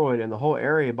destroyed, and the whole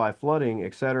area by flooding,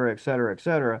 et cetera, et cetera, et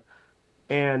cetera.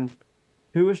 And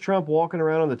who is Trump walking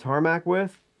around on the tarmac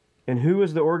with? And who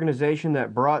is the organization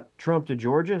that brought Trump to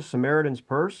Georgia? Samaritan's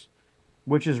Purse,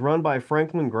 which is run by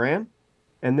Franklin Graham.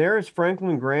 And there is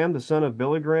Franklin Graham, the son of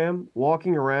Billy Graham,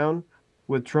 walking around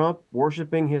with Trump,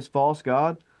 worshiping his false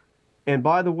god. And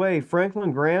by the way,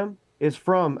 Franklin Graham is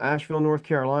from Asheville, North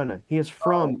Carolina. He is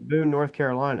from Boone, North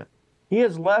Carolina. He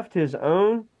has left his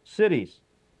own cities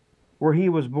where he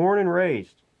was born and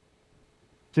raised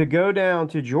to go down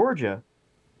to Georgia.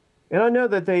 And I know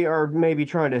that they are maybe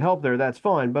trying to help there. That's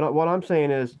fine. But what I'm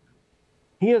saying is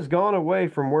he has gone away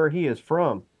from where he is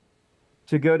from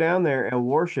to go down there and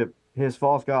worship his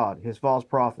false god, his false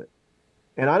prophet.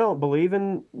 And I don't believe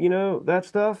in, you know, that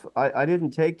stuff. I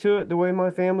didn't take to it the way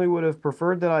my family would have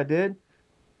preferred that I did.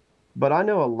 But I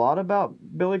know a lot about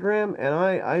Billy Graham, and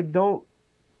I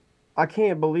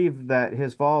can't believe that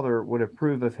his father would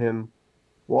approve of him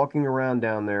walking around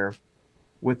down there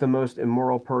with the most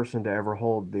immoral person to ever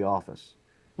hold the office,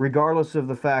 regardless of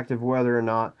the fact of whether or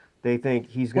not they think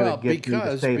he's going to get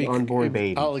to save unborn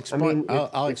babies. I'll explain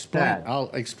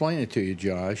it to you,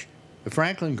 Josh.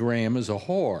 Franklin Graham is a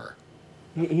whore.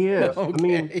 He is. I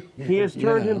mean, Okay. he has You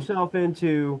turned know. himself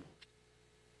into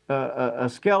a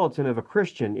skeleton of a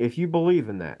Christian. If you believe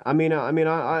in that,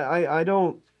 I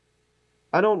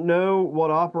don't know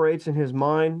what operates in his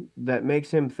mind that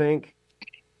makes him think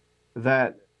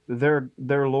that their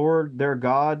Lord, their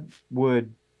God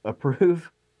would approve.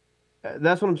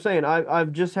 That's what I'm saying.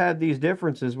 I've just had these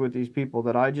differences with these people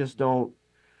that I just don't.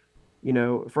 You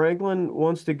know, Franklin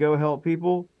wants to go help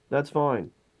people. That's fine.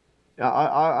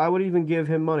 I would even give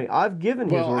him money. I've given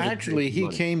his Well, actually, organization he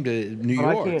money, came to New but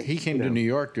I York. can't. He came to New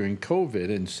York during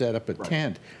COVID and set up a Right.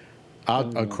 tent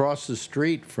out across the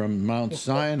street from Mount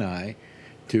Sinai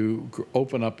to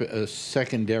open up a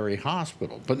secondary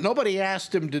hospital. But nobody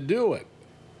asked him to do it.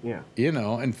 Yeah. You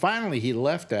know, and finally he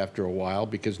left after a while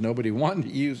because nobody wanted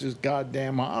to use his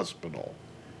goddamn hospital.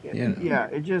 You know? Yeah.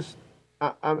 It just.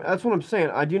 That's what I'm saying.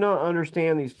 I do not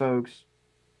understand these folks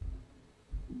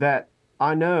that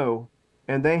I know,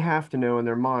 and they have to know in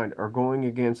their mind, are going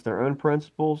against their own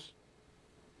principles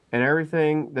and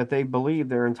everything that they believe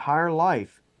their entire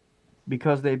life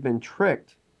because they've been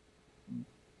tricked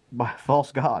by a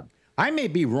false god. I may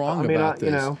be wrong about this.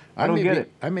 You know, I don't get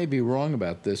it. I may be wrong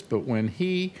about this, but when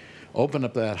he opened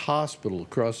up that hospital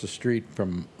across the street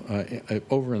from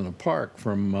over in the park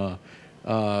from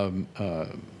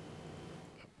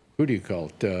who do you call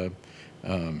it?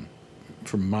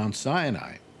 From Mount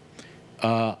Sinai.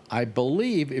 I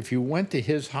believe if you went to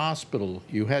his hospital,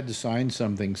 you had to sign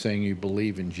something saying you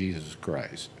believe in Jesus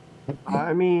Christ.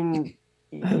 I mean,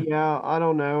 yeah, I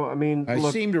don't know. I mean, I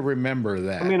look, seem to remember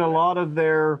that. I mean, a lot of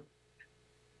their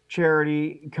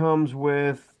charity comes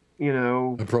with, you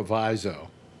know, a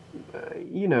proviso.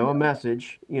 A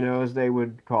message, as they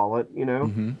would call it,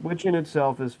 which in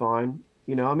itself is fine.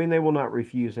 I mean, they will not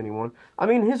refuse anyone. I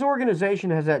mean, his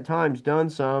organization has at times done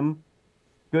some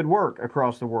good work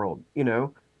across the world,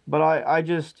 but I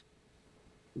just,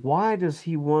 why does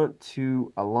he want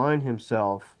to align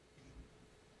himself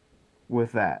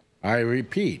with that? I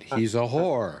repeat, he's a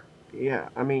whore. Yeah.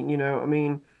 I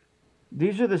mean,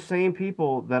 these are the same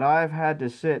people that I've had to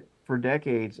sit for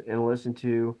decades and listen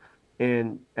to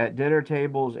at dinner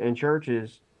tables and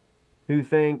churches who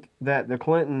think that the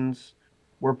Clintons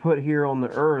were put here on the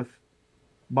earth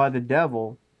by the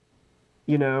devil,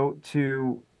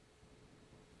 to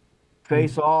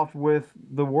face off with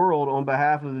the world on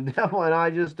behalf of the devil. And I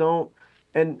just don't.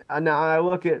 And now I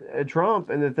look at Trump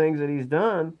and the things that he's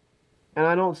done, and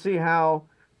I don't see how,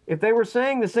 if they were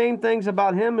saying the same things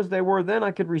about him as they were then,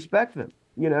 I could respect them,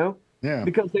 Yeah.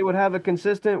 because they would have a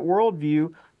consistent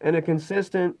worldview and a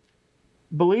consistent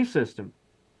belief system.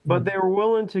 But they were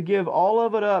willing to give all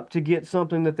of it up to get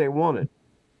something that they wanted.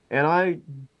 And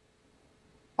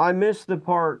I miss the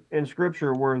part in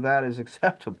Scripture where that is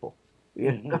acceptable.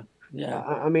 Yeah.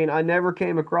 I mean, I never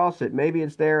came across it. Maybe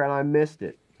it's there and I missed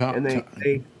it. And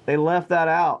they left that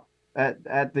out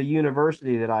at the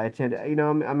university that I attended.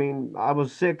 I mean, I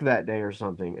was sick that day or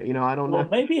something. I don't know. Well,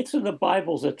 maybe it's in the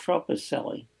Bibles that Trump is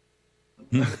selling.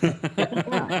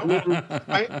 I mean,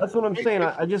 that's what I'm saying.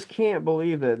 I just can't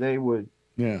believe that they would.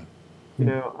 Yeah. I don't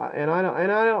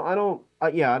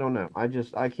know.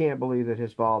 I can't believe that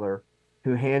his father,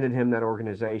 who handed him that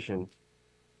organization.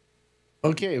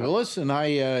 Okay, well, listen,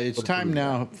 it's time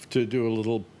now to do a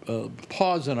little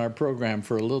pause in our program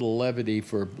for a little levity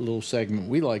for a little segment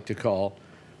we like to call,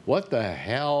 What the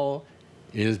Hell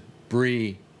is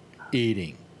Bree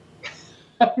Eating?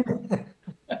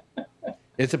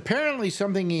 It's apparently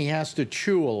something he has to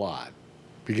chew a lot,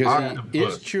 because he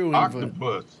is chewing.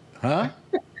 Octopus. Huh?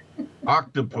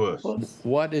 Octopus.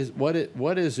 What is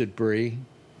it, Bree?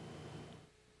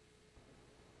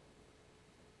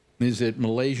 Is it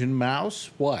Malaysian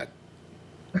mouse? What?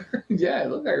 Yeah,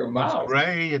 it looked like a mouse.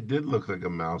 Ray, it did look like a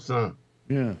mouse, huh?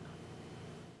 Yeah.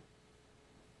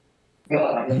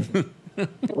 I'm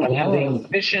having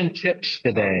fish and chips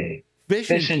today.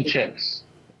 Fish and chips.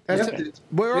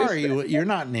 Where are you? You're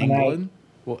not in England.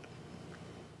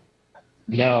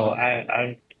 No,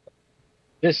 I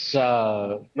this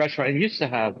restaurant used to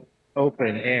have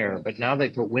open air, but now they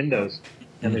put windows,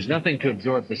 and there's nothing to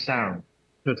absorb the sound.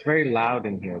 So it's very loud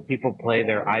in here. People play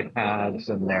their iPads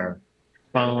and their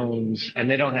phones, and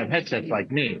they don't have headsets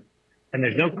like me. And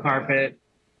there's no carpet,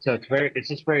 so it's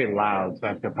just very loud. So I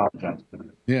have to apologize for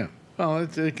that. Yeah. Well,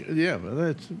 it's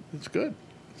good.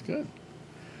 It's good.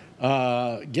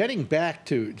 Getting back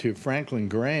to Franklin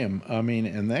Graham, I mean,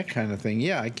 and that kind of thing.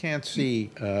 Yeah, I can't see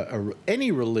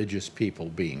any religious people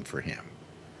being for him.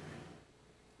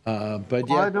 But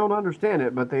yeah, I don't understand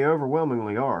it, but they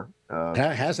overwhelmingly are.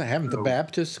 Haven't the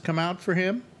Baptists come out for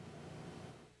him?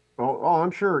 Oh,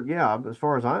 I'm sure. Yeah, as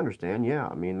far as I understand, yeah.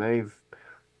 I mean,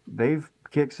 they've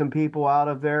kicked some people out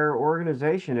of their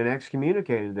organization and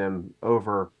excommunicated them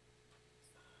over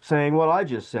saying what I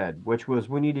just said, which was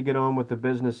we need to get on with the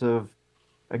business of,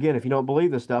 again, if you don't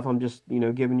believe this stuff, I'm just,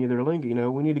 giving you their link.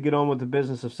 We need to get on with the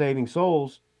business of saving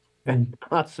souls and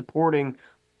not supporting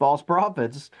false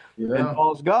prophets and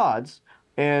false gods.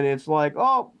 And it's like,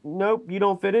 oh, nope, you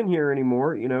don't fit in here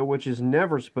anymore, which is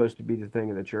never supposed to be the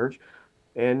thing of the church.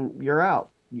 And you're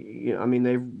out. I mean,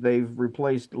 they've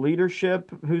replaced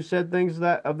leadership who said things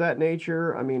of that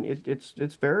nature. I mean,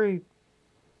 it's very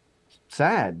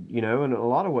sad, in a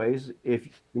lot of ways,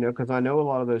 if because I know a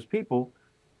lot of those people,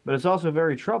 but it's also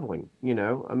very troubling.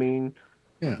 I mean,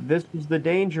 this is the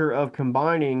danger of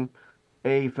combining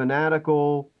a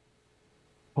fanatical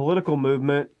political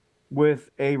movement with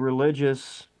a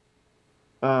religious,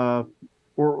 or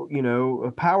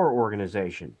a power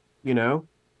organization. I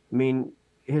mean,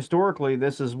 historically,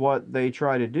 this is what they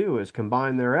try to do: is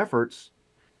combine their efforts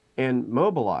and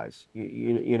mobilize.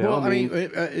 Well, I mean,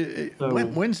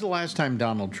 when's the last time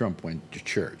Donald Trump went to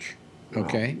church?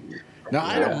 Okay. Now,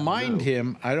 I don't mind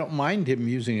him. I don't mind him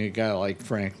using a guy like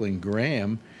Franklin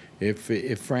Graham,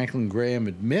 if Franklin Graham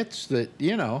admits that,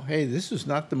 hey, this is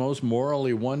not the most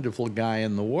morally wonderful guy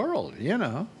in the world,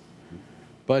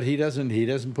 but he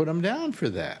doesn't put him down for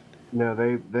that.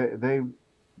 No,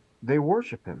 they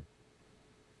worship him.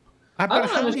 I don't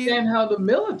understand how the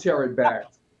military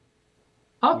backs.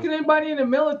 How can anybody in the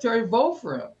military vote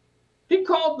for him? He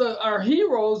called our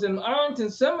heroes in Arlington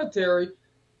Cemetery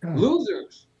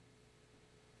losers.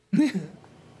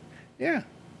 Yeah.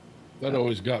 That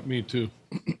always got me too.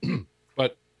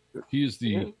 But he's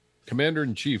the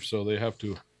commander-in-chief, so they have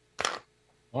to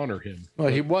honor him. Well,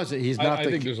 he wasn't. He's not. I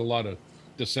think there's a lot of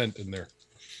dissent in there.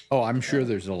 Oh, I'm sure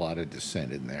there's a lot of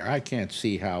dissent in there. I can't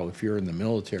see how, if you're in the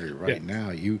military right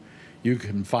now, you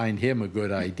can find him a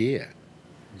good idea.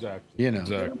 Exactly.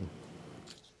 Exactly.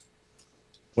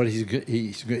 What,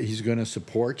 he's going to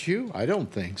support you? I don't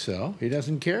think so. He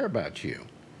doesn't care about you.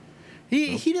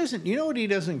 He doesn't. You know what he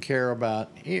doesn't care about?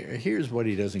 Here's what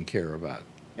he doesn't care about.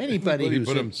 Anybody who's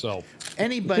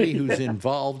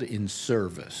involved in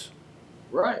service.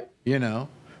 Right.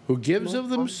 Who gives of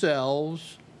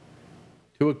themselves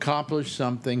to accomplish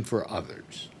something for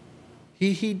others.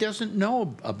 He doesn't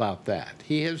know about that.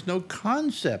 He has no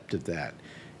concept of that.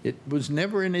 It was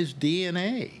never in his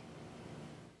DNA.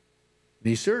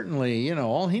 He certainly,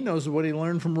 all he knows is what he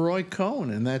learned from Roy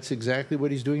Cohn, and that's exactly what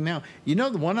he's doing now.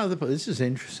 This is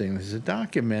interesting. There's a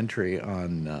documentary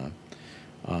on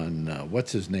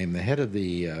what's his name, the head of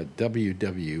the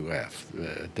WWF,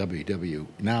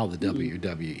 now the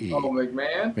WWE. Oh,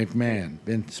 McMahon? McMahon,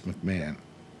 Vince McMahon.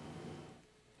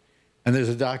 And there's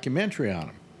a documentary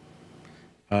on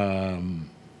him.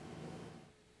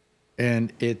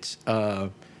 And it's all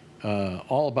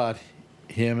about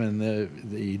him and the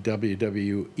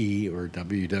WWE or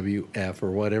WWF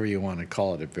or whatever you want to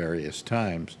call it at various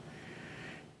times.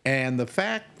 And the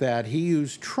fact that he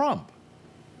used Trump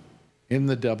in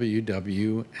the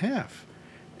WWF.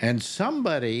 And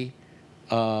somebody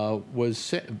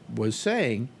was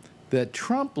saying that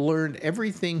Trump learned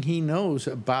everything he knows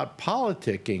about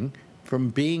politicking from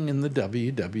being in the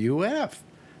WWF.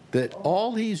 That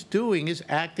all he's doing is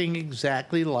acting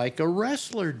exactly like a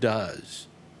wrestler does.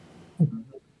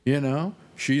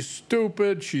 She's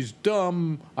stupid, she's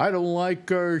dumb, I don't like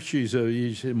her, she's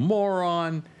a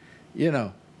moron.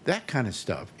 That kind of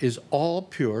stuff is all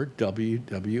pure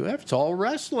WWF. It's all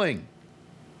wrestling.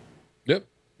 Yep.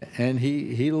 And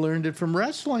he learned it from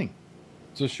wrestling.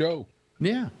 It's a show.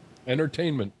 Yeah.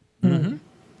 Entertainment. Mm-hmm.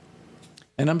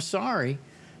 And I'm sorry,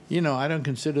 I don't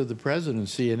consider the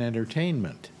presidency an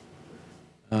entertainment.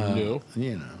 No.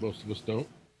 Most of us don't.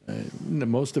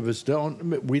 Most of us don't.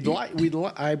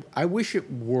 I wish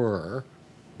it were,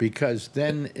 because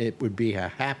then it would be a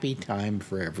happy time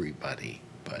for everybody.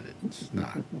 But it's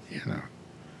not.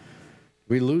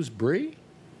 We lose Bree?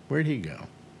 Where'd he go?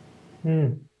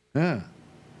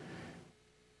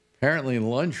 Apparently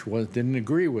Lunch didn't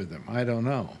agree with him. I don't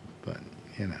know, but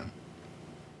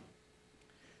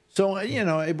So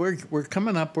we're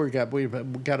coming up.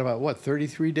 We've got about what,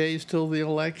 33 days till the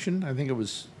election. I think it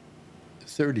was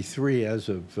 33 as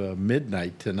of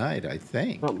midnight tonight. I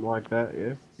think something like that.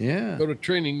 Yeah. Yeah. Go to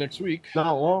training next week.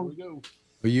 Not long.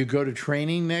 Will you go to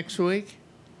training next week?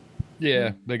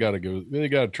 Yeah, they got to go. They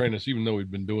got to train us, even though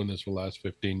we've been doing this for the last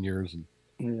 15 years,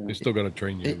 and they still got to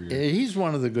train you every year. He's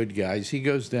one of the good guys. He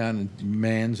goes down and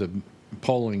mans a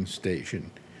polling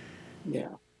station. Yeah.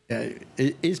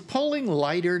 Is polling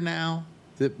lighter now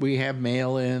that we have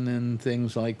mail-in and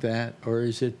things like that, or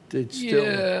is it's still?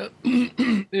 Yeah,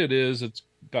 it is. It's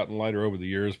gotten lighter over the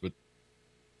years, but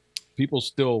people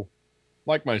still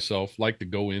like myself, like to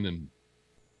go in and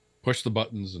push the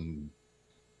buttons and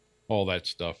all that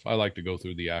stuff. I like to go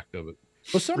through the act of it.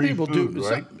 Well, some Free people food, do.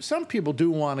 right? Some people do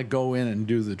want to go in and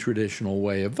do the traditional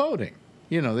way of voting.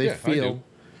 You know, they Yeah, I feel do.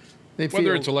 they Whether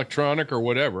feel it's electronic or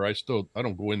whatever, I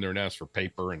don't go in there and ask for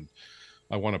paper, and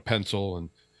I want a pencil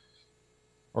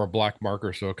or a black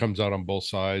marker so it comes out on both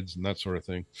sides and that sort of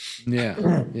thing.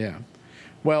 Yeah, yeah.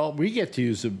 Well, we get to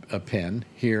use a pen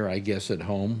here, I guess, at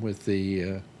home with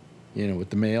the, with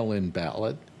the mail-in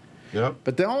ballot. Yep.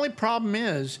 But the only problem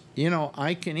is,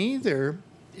 I can either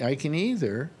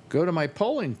go to my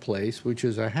polling place, which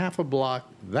is a half a block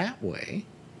that way,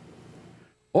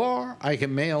 or I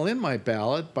can mail in my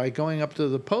ballot by going up to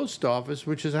the post office,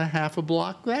 which is a half a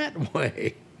block that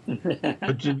way.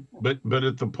 But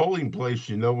at the polling place,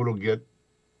 it'll get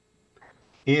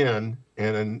in,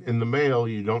 and in the mail,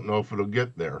 you don't know if it'll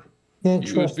get there.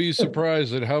 You would be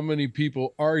surprised at how many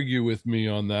people argue with me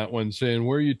on that one, saying,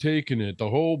 "Where are you taking it?" The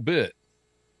whole bit.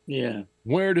 Yeah.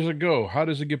 Where does it go? How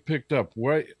does it get picked up?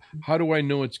 How do I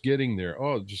know it's getting there?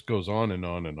 Oh, it just goes on and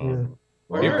on and on. Yeah.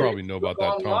 Well, you probably know about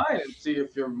that, Tom. Online and see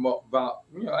if you're about,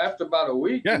 after about a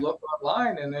week, you look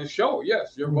online and then show,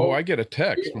 yes, you're voting. Oh, I get a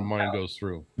text when mine goes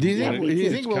through. Do you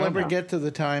think we'll ever get to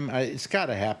the time? It's got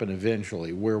to happen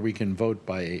eventually, where we can vote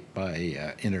by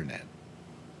internet.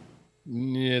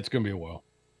 Yeah, it's going to be a while.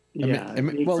 Yeah, it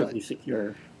needs to be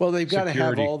secure. Well, they've got to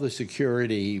have all the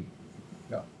security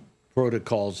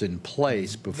protocols in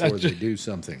place before they do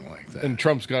something like that. And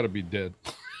Trump's got to be dead.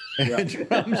 And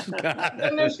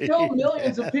there's still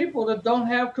millions of people that don't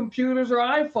have computers or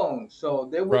iPhones, so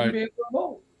they wouldn't be able to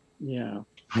vote. Yeah.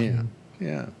 Yeah.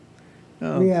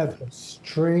 We have the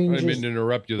strangest. I didn't mean to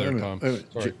interrupt you there, Tom.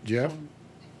 Sorry. Jeff?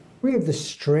 We have the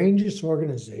strangest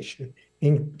organization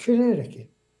in Connecticut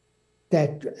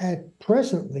that at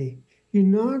presently you're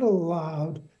not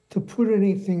allowed to put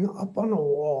anything up on a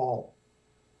wall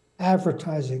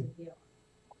advertising.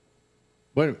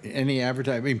 What, any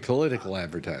advertising? I mean, political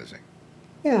advertising.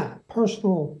 Yeah,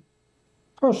 personal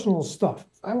stuff.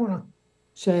 I want to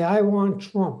say I want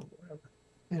Trump, whatever,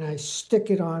 and I stick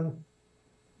it on.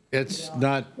 It's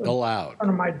not allowed. In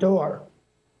front of my door.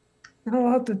 You're not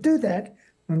allowed to do that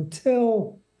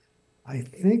until I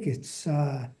think it's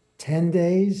 10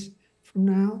 days from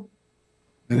now.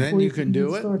 And then you can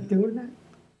do it? Start doing that?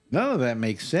 None of that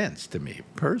makes sense to me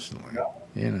personally.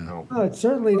 No, it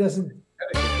certainly doesn't.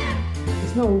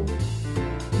 There's no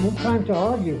time to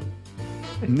argue.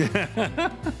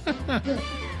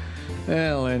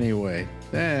 Well, anyway,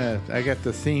 I got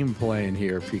the theme playing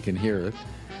here if you can hear it.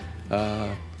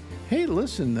 Hey,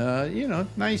 listen,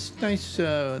 nice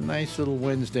little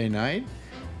Wednesday night.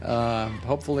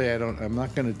 Hopefully I'm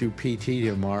not going to do PT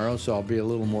tomorrow, so I'll be a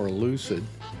little more lucid.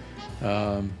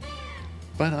 But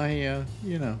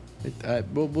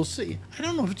we'll see. I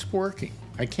don't know if it's working.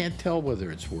 I can't tell whether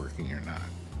it's working or not.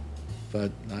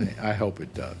 But I hope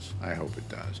it does. I hope it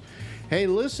does. Hey,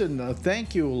 listen,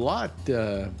 thank you a lot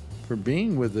for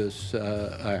being with us,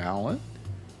 Alan,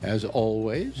 as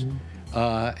always.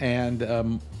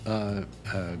 And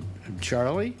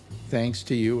Charlie, thanks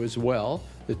to you as well.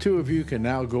 The two of you can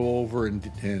now go over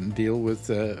and deal with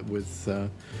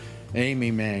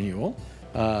Amy Manuel.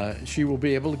 She will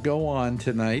be able to go on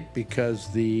tonight because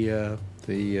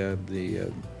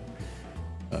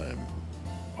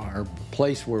our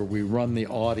place where we run the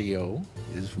audio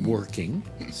is working.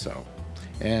 So,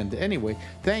 and anyway,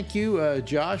 thank you,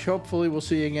 Josh. Hopefully we'll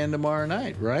see you again tomorrow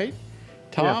night, right?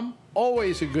 Tom,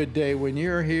 always a good day when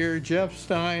you're here. Jeff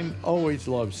Stein, always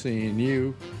love seeing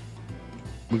you.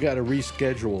 We got to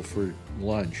reschedule for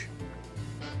lunch.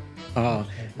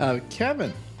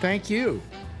 Kevin, thank you.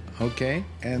 Okay,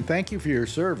 and thank you for your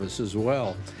service as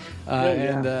well.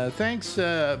 And thanks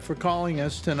for calling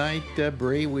us tonight,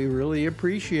 Bree. We really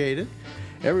appreciate it.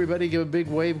 Everybody give a big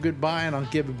wave goodbye, and I'll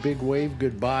give a big wave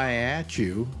goodbye at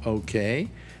you, okay?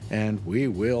 And we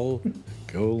will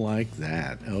go like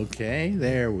that, okay?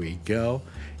 There we go.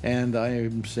 And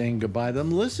I'm saying goodbye to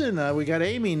them. Listen, we got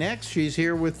Amy next. She's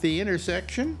here with The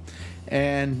Intersection.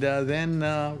 And then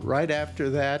right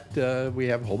after that, we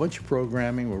have a whole bunch of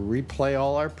programming. We'll replay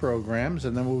all our programs,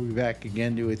 and then we'll be back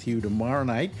again with you tomorrow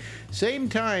night. Same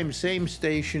time, same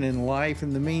station in life.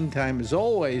 In the meantime, as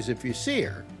always, if you see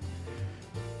her,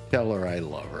 tell her I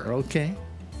love her, okay?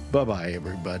 Bye-bye,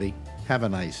 everybody. Have a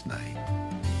nice night.